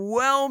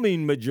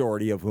overwhelming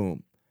majority of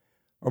whom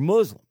are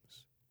Muslims.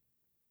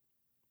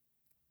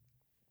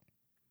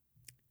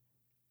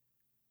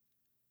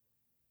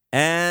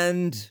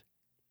 And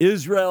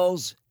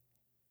Israel's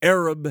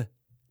Arab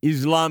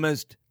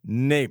Islamist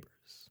neighbors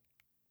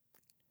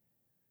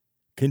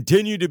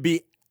continue to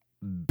be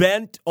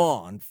bent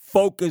on,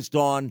 focused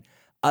on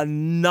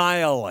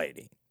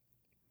annihilating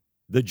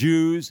the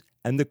Jews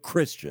and the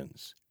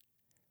Christians,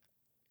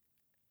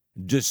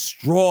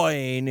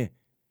 destroying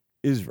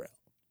Israel,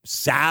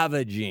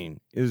 savaging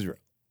Israel.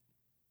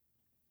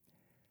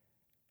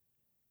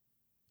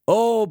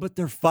 Oh, but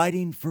they're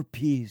fighting for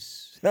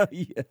peace.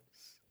 Yes.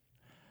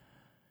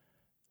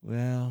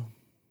 Well,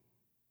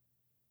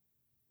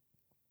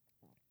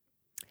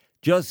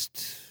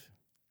 just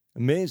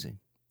amazing.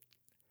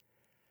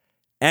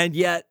 And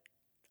yet,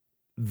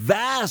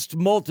 vast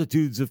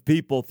multitudes of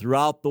people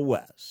throughout the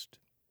West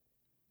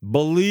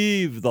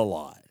believe the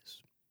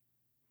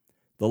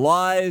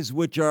lies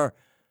which are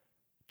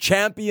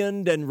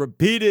championed and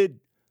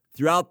repeated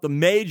throughout the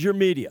major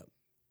media,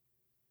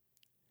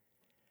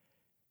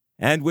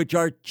 and which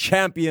are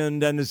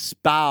championed and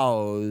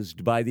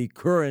espoused by the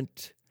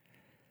current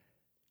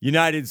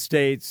United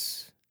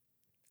States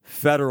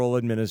federal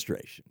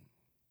administration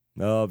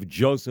of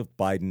Joseph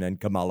Biden and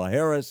Kamala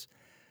Harris,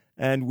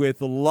 and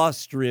with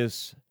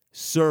illustrious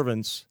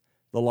servants,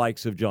 the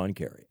likes of John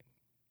Kerry.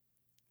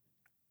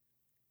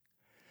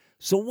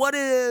 So what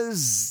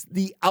is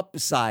the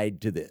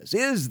upside to this?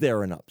 Is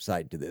there an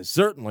upside to this?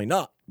 Certainly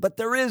not, but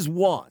there is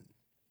one.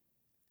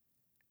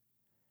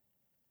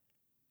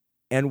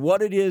 And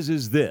what it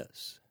is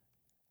this,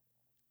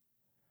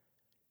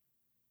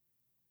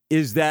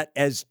 is that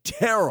as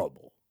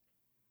terrible,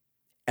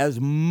 as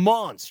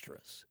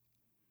monstrous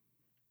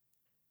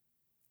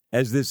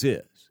as this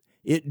is,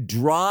 it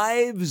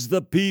drives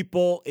the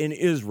people in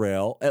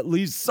Israel, at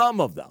least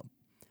some of them,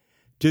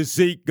 to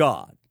seek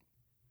God,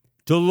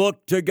 to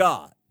look to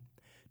God,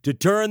 to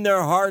turn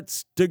their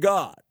hearts to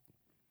God.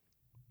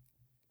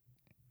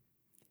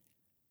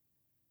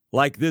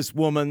 Like this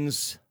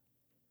woman's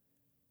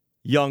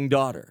young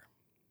daughter.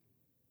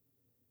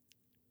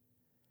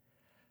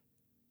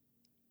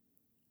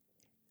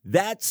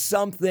 That's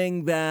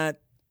something that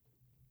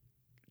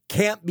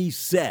can't be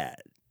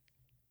said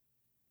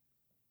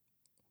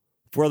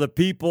for the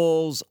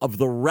peoples of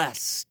the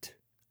rest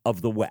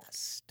of the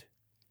West.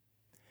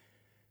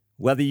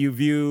 Whether you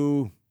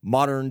view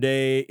modern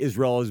day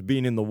Israel as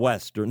being in the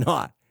West or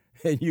not,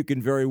 and you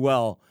can very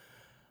well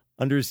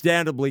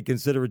understandably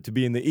consider it to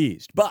be in the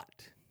East.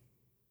 But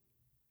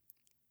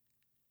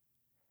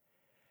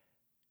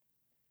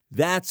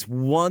that's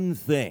one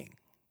thing,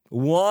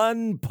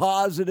 one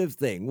positive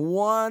thing,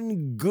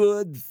 one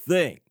good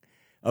thing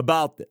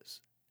about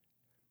this,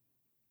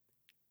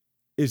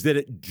 is that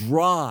it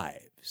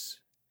drives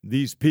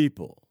these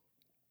people,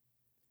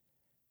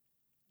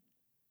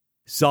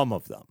 some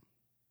of them,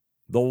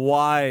 the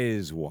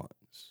wise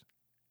ones,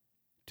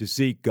 to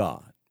seek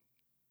God.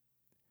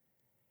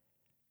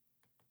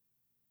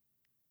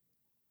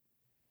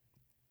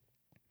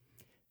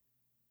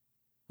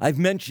 I've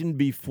mentioned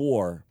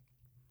before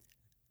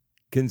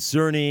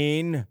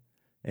concerning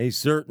a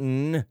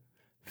certain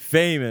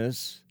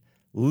famous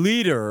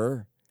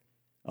leader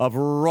of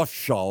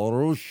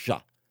Russia,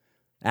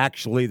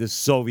 actually the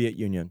Soviet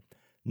Union,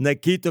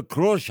 Nikita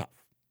Khrushchev,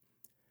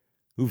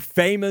 who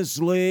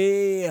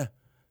famously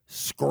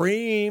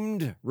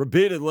screamed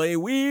repeatedly,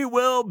 "We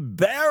will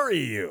bury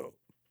you."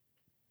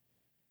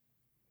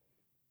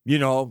 You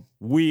know,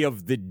 we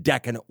of the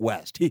decadent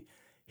West.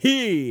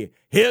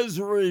 His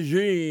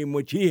regime,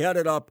 which he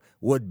headed up,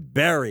 would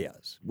bury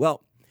us.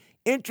 Well,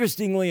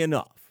 interestingly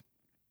enough,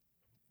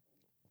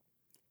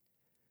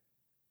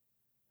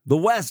 the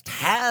West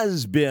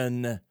has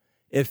been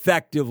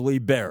effectively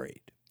buried.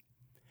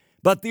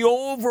 But the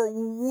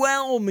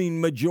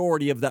overwhelming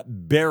majority of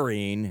that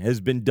burying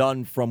has been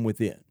done from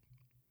within.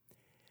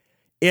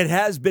 It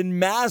has been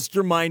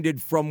masterminded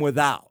from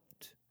without.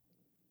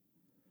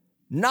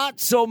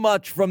 Not so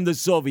much from the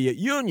Soviet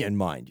Union,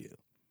 mind you.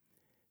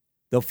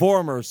 The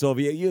former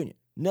Soviet Union.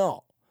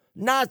 No.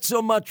 Not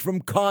so much from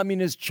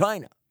communist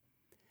China.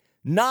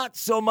 Not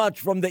so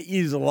much from the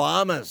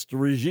Islamist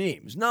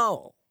regimes.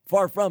 No,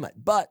 far from it.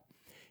 But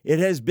it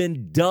has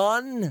been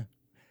done,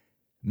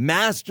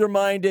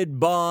 masterminded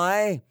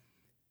by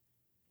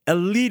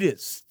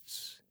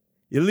elitist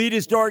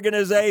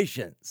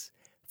organizations,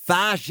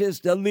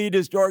 fascist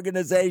elitist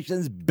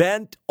organizations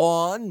bent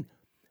on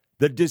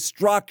the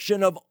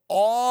destruction of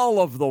all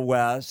of the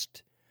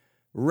West,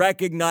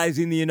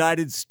 recognizing the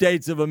United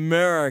States of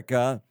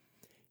America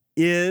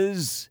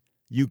is,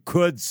 you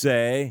could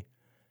say,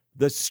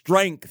 the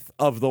strength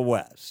of the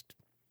West.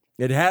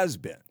 It has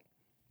been.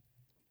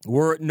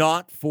 Were it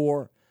not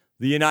for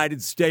the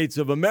United States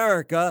of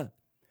America,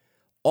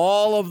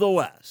 all of the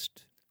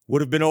West would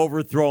have been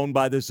overthrown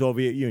by the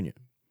Soviet Union.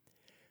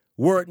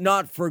 Were it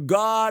not for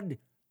God,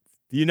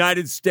 the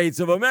United States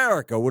of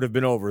America would have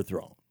been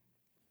overthrown.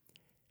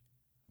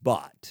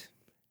 But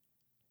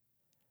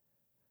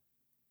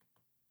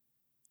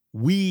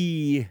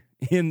we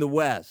in the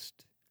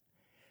West,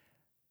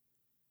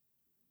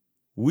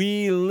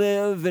 we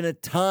live in a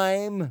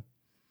time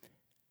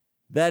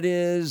that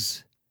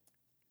is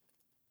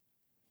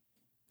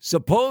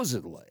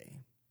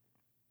supposedly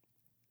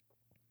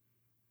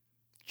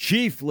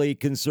chiefly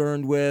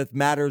concerned with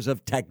matters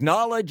of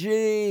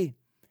technology,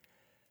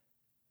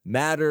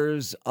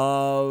 matters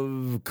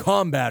of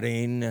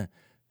combating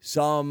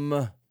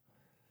some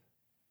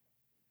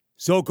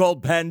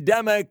so-called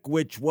pandemic,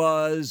 which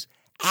was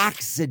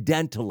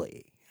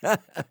accidentally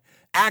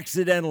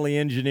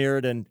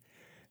engineered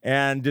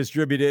and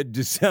distributed,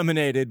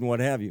 disseminated, and what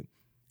have you.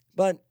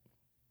 But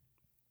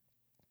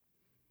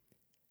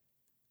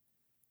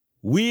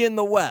we in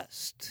the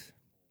West,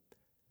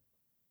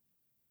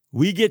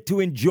 we get to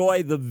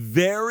enjoy the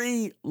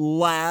very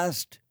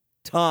last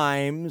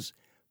times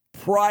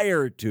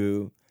prior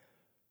to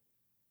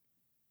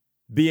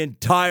the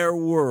entire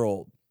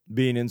world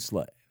being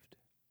enslaved.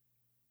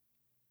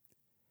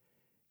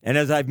 And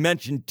as I've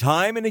mentioned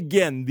time and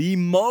again, the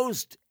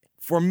most,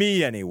 for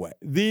me anyway,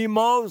 the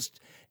most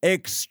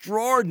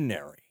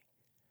extraordinary,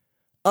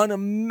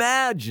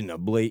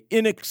 unimaginably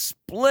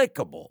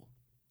inexplicable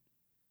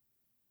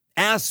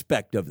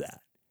aspect of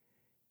that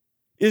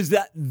is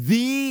that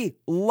the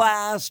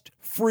last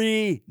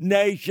free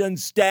nation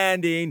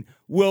standing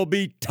will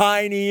be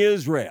tiny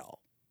Israel,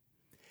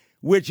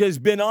 which has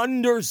been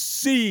under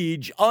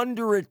siege,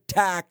 under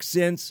attack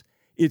since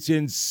its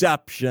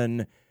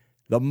inception,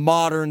 the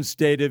modern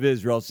state of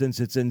Israel, since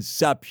its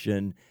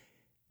inception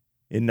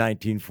in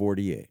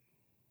 1948.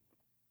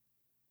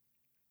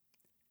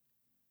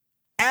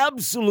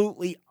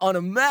 Absolutely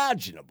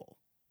unimaginable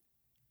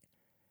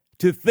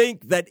to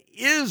think that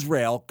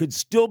Israel could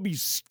still be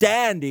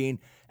standing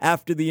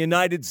after the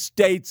United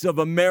States of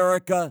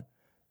America,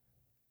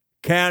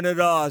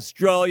 Canada,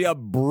 Australia,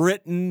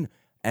 Britain,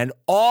 and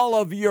all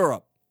of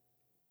Europe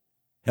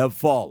have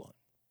fallen.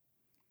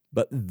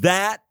 But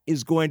that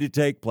is going to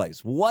take place.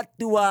 What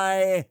do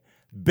I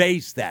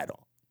base that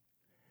on?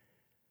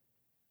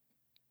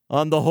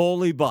 On the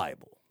Holy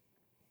Bible.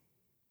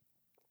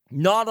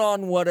 Not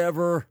on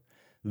whatever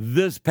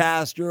this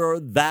pastor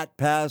or that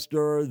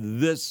pastor or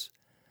this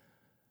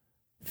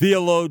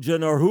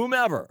theologian or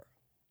whomever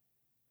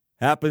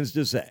happens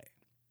to say,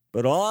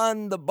 but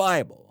on the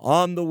Bible,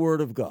 on the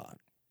Word of God.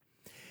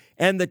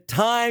 And the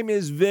time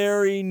is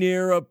very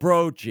near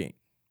approaching.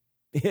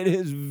 It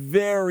is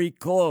very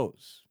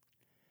close.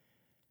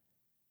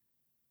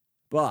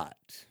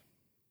 But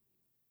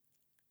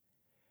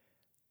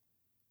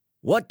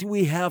what do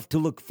we have to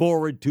look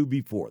forward to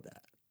before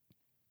that?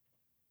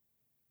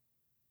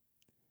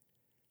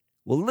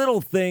 Well,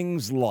 little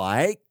things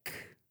like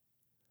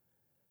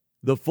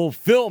the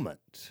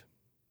fulfillment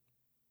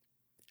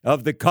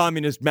of the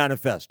Communist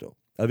Manifesto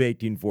of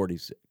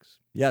 1846.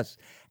 Yes,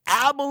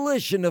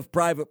 abolition of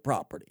private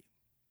property,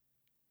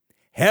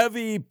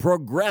 heavy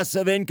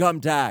progressive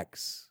income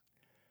tax,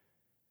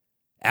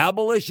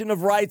 abolition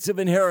of rights of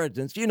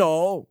inheritance,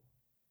 the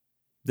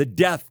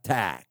death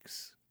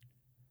tax,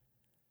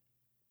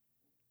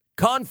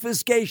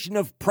 confiscation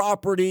of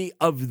property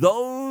of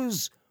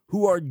those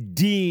who are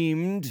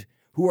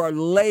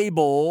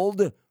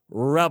labeled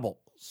rebels.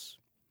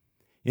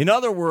 In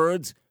other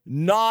words,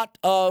 not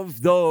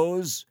of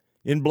those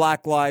in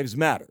Black Lives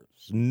Matter.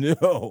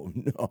 No.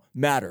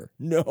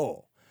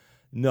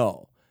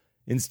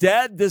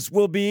 Instead, this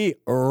will be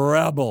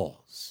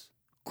rebels,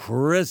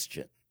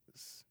 Christians,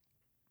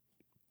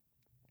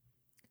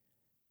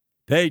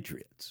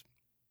 patriots,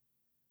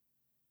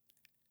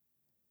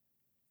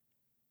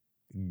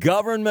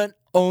 government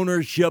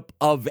ownership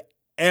of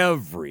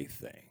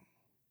everything.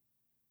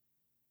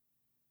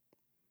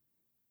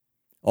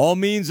 All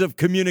means of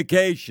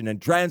communication and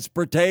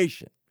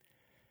transportation,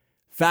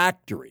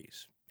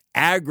 factories,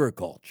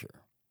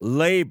 agriculture,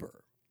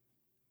 labor,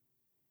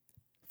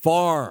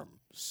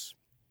 farms,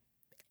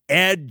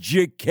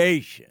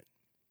 education.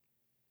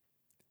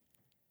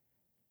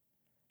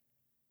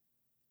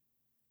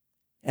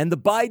 And the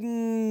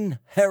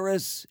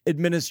Biden-Harris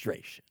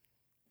administration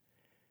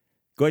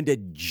going to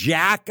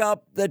jack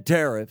up the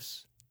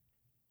tariffs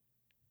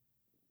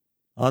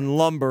on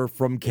lumber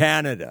from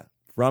Canada,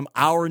 from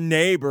our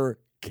neighbor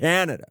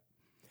Canada,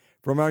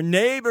 from our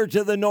neighbor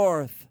to the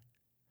north,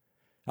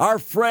 our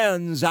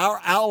friends, our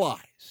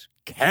allies,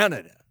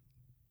 Canada.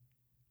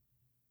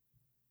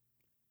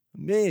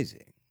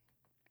 Amazing.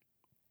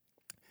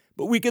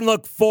 But we can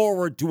look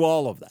forward to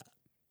all of that.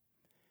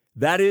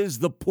 That is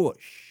the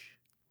push.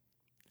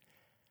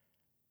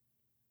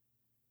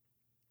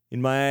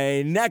 In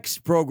my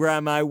next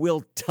program, I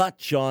will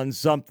touch on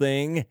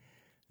something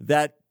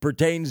that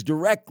pertains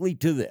directly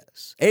to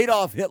this.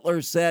 Adolf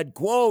Hitler said,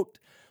 quote,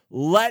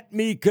 "Let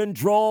me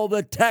control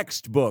the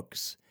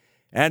textbooks,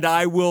 and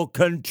I will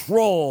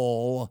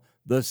control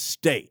the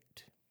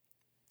state."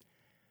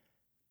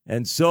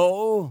 And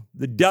so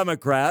the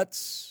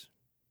Democrats,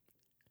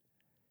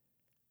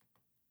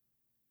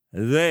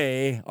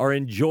 they are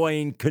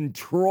enjoying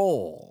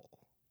control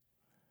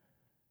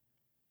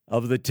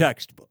of the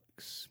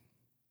textbooks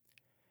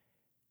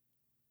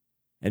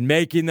and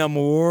making them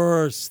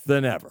worse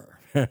than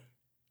ever,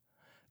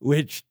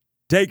 which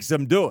takes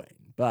some doing,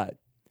 but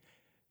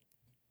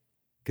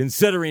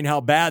considering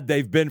how bad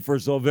they've been for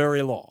so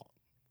very long.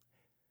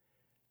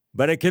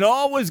 But it can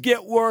always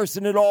get worse,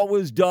 and it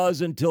always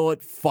does until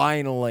it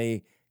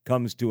finally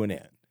comes to an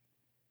end.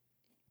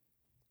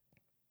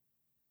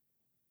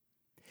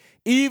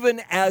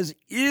 even as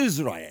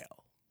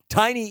Israel,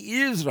 tiny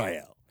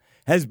Israel,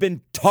 has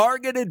been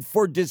targeted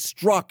for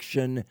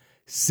destruction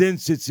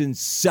since its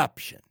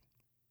inception.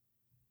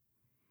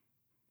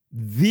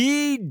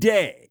 The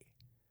day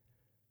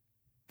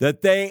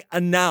that they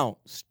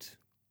announced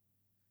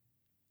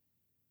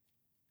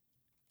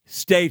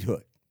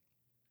statehood,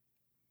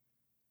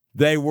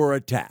 they were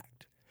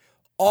attacked.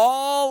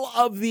 All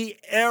of the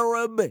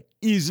Arab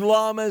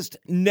Islamist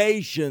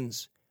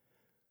nations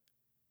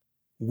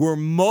were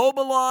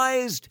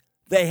mobilized.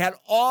 They had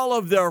all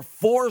of their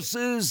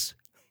forces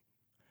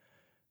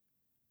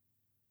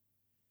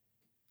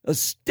a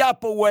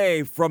step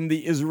away from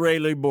the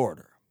Israeli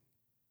border.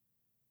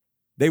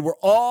 They were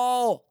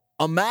all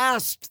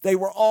amassed. They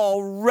were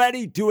all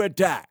ready to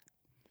attack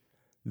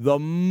the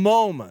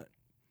moment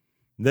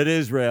that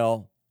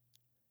Israel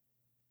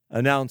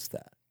announced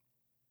that.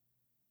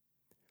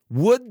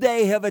 Would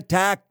they have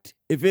attacked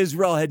if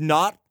Israel had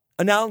not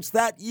announced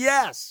that?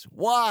 Yes.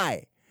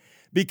 Why?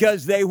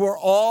 Because they were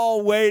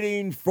all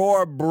waiting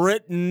for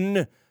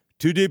Britain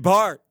to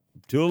depart,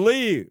 to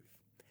leave,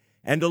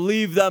 and to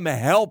leave them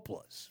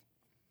helpless.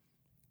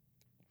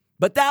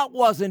 But that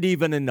wasn't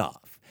even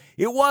enough.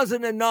 It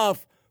wasn't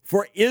enough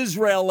for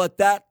Israel at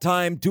that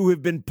time to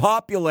have been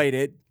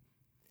populated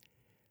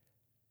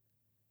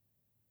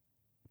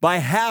by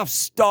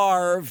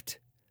half-starved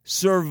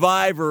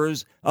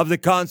survivors of the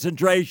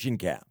concentration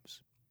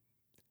camps,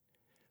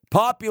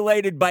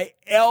 populated by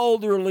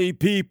elderly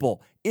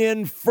people,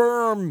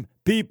 infirm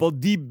people,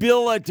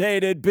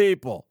 debilitated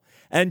people,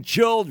 and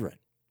children.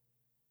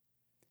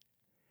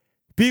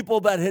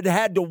 People that had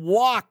had to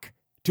walk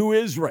to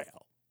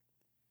Israel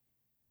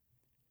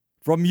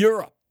from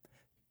Europe.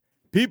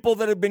 People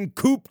that had been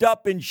cooped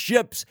up in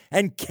ships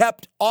and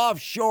kept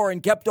offshore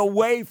and kept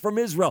away from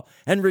Israel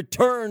and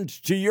returned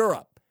to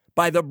Europe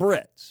by the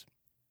Brits.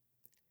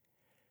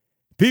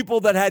 People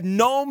that had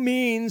no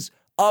means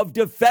of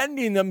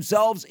defending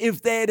themselves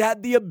if they had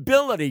had the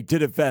ability to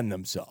defend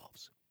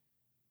themselves.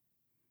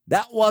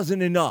 That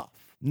wasn't enough.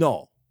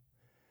 No.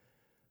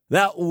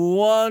 That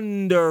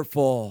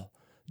wonderful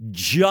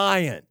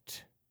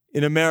giant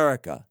in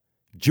America,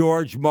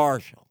 George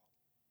Marshall,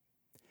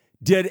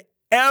 did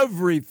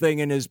everything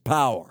in his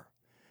power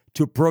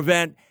to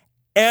prevent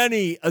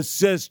any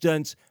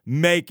assistance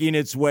making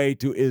its way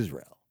to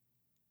Israel.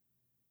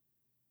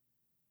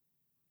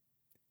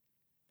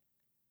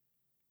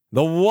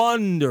 The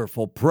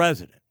wonderful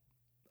President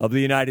of the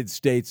United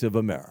States of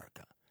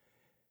America,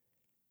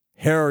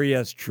 Harry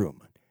S.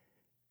 Truman,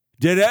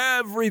 did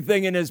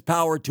everything in his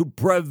power to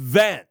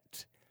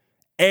prevent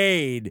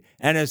aid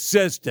and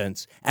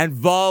assistance and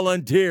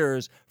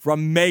volunteers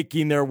from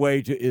making their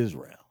way to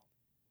Israel.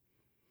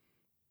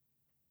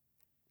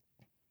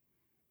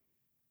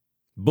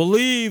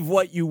 Believe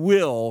what you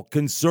will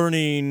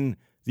concerning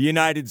the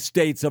United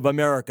States of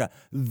America.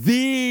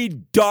 The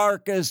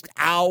darkest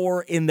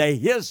hour in the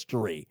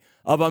history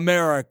of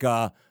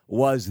America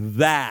was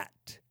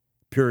that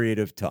period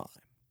of time.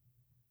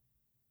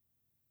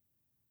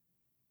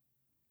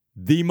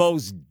 The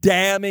most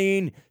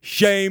damning,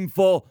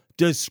 shameful,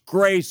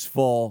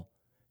 disgraceful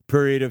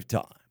period of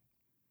time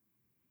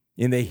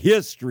in the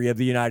history of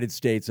the United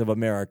States of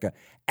America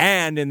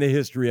and in the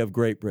history of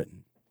Great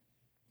Britain.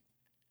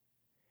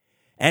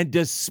 And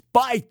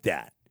despite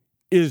that,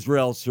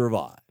 Israel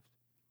survived.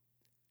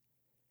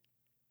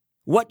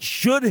 What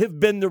should have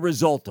been the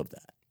result of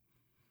that?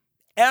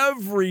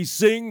 Every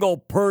single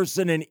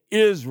person in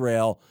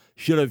Israel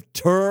should have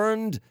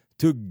turned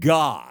to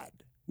God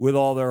with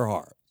all their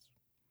hearts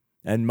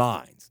and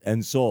minds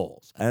and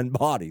souls and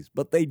bodies,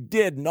 but they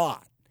did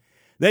not.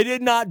 They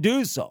did not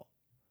do so.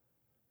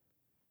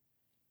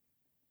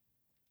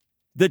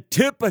 The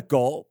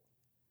typical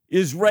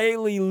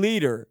Israeli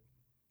leader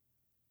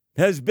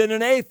has been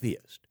an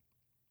atheist.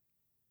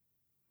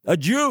 A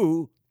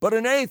Jew, but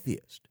an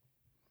atheist.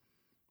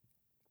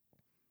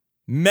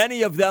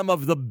 Many of them,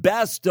 of the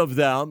best of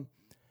them,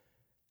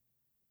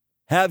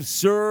 have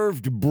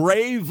served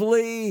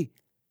bravely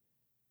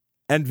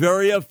and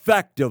very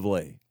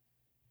effectively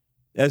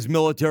as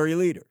military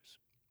leaders.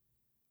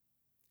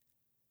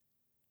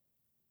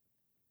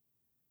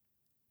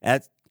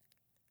 At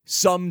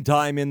some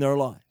time in their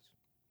lives,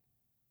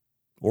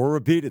 or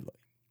repeatedly.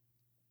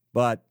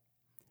 But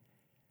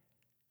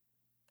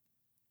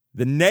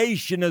the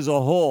nation as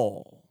a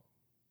whole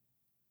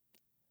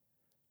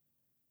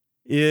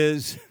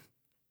is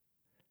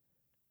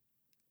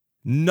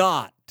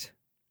not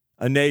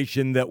a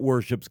nation that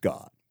worships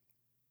God.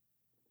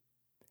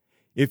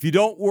 If you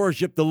don't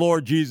worship the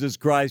Lord Jesus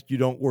Christ, you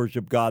don't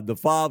worship God the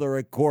Father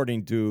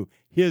according to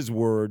his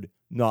word,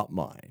 not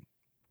mine.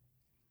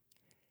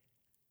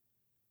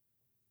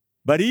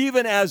 But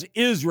even as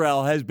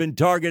Israel has been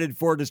targeted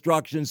for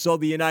destruction, so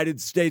the United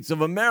States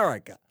of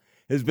America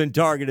has been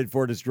targeted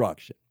for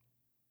destruction.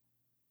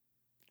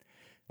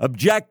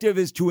 Objective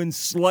is to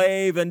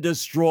enslave and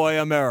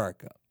destroy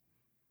America,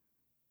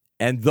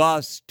 and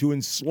thus to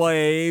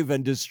enslave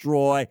and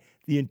destroy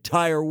the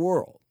entire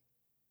world.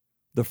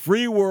 The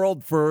free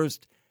world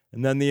first,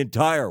 and then the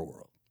entire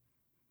world.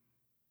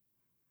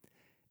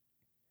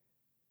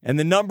 And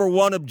the number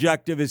one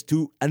objective is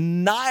to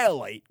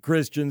annihilate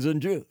Christians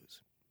and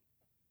Jews.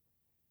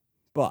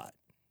 But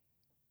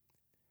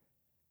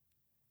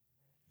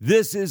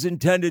this is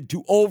intended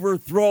to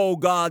overthrow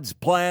God's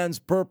plans,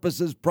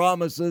 purposes,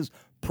 promises,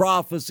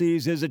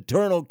 prophecies, his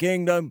eternal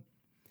kingdom.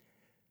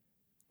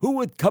 Who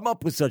would come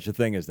up with such a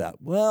thing as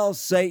that? Well,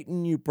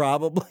 Satan. You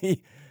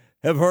probably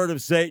have heard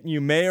of Satan.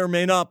 You may or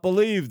may not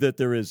believe that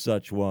there is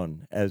such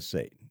one as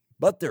Satan,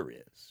 but there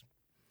is.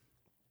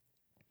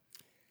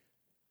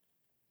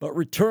 But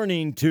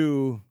returning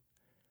to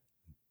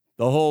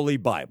the Holy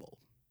Bible,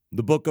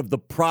 the book of the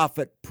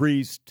prophet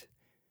priest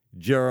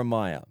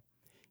Jeremiah,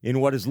 in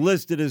what is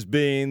listed as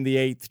being the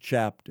 8th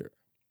chapter,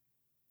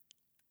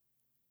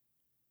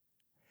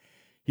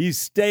 he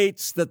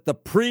states that the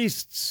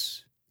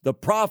priests, the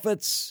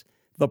prophets,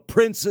 the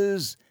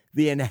princes,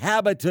 the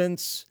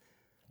inhabitants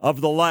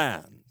of the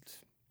land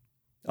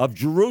of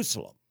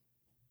Jerusalem,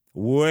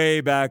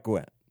 way back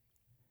when,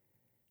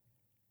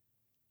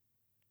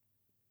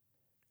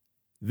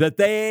 that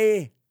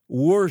they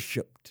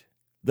worshiped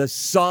the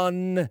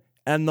sun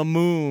and the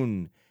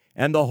moon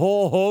and the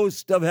whole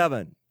host of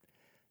heaven,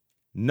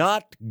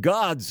 not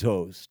God's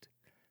host,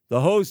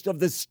 the host of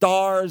the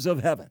stars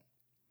of heaven,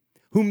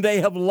 whom they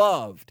have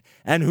loved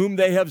and whom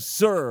they have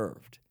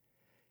served,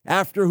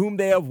 after whom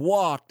they have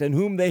walked and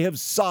whom they have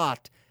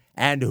sought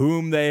and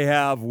whom they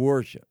have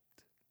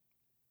worshiped.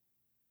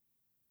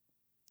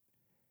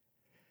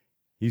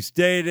 He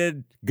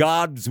stated,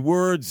 God's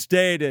word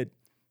stated,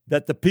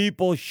 that the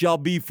people shall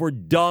be for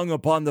dung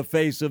upon the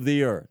face of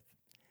the earth.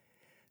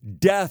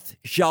 Death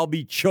shall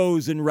be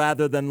chosen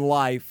rather than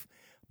life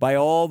by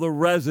all the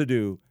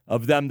residue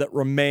of them that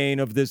remain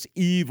of this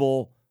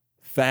evil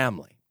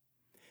family.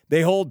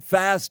 They hold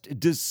fast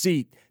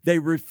deceit. They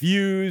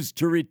refuse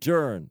to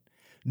return.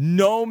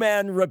 No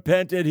man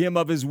repented him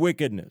of his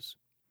wickedness.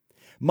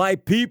 My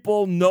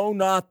people know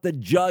not the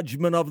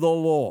judgment of the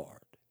Lord.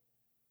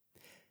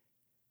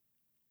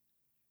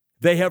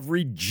 They have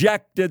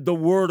rejected the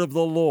word of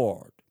the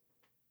Lord.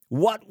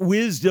 What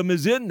wisdom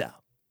is in them?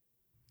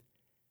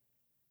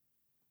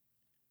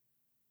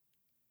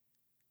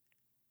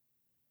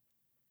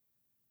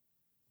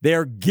 They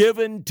are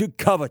given to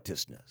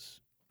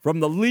covetousness, from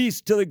the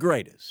least to the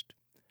greatest.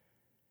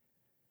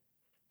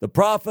 The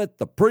prophet,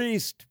 the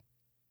priest,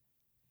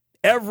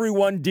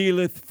 everyone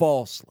dealeth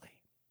falsely.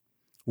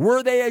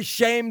 Were they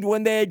ashamed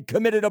when they had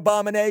committed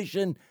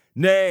abomination?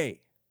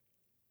 Nay.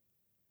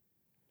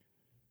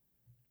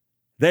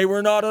 They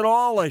were not at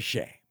all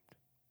ashamed.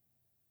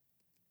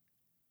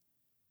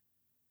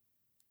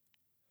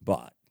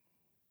 But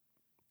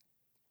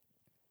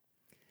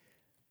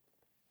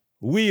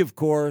we, of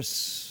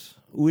course,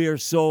 we are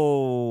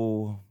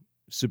so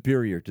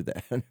superior to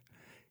that.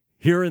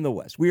 Here in the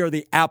West, we are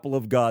the apple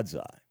of God's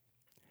eye.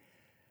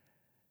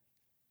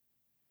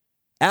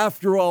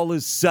 After all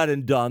is said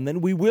and done,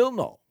 then we will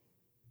know,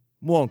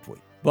 won't we?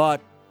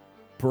 But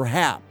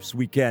perhaps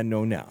we can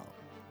know now,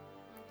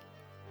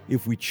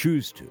 if we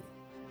choose to.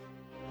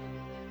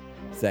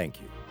 Thank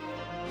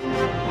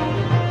you.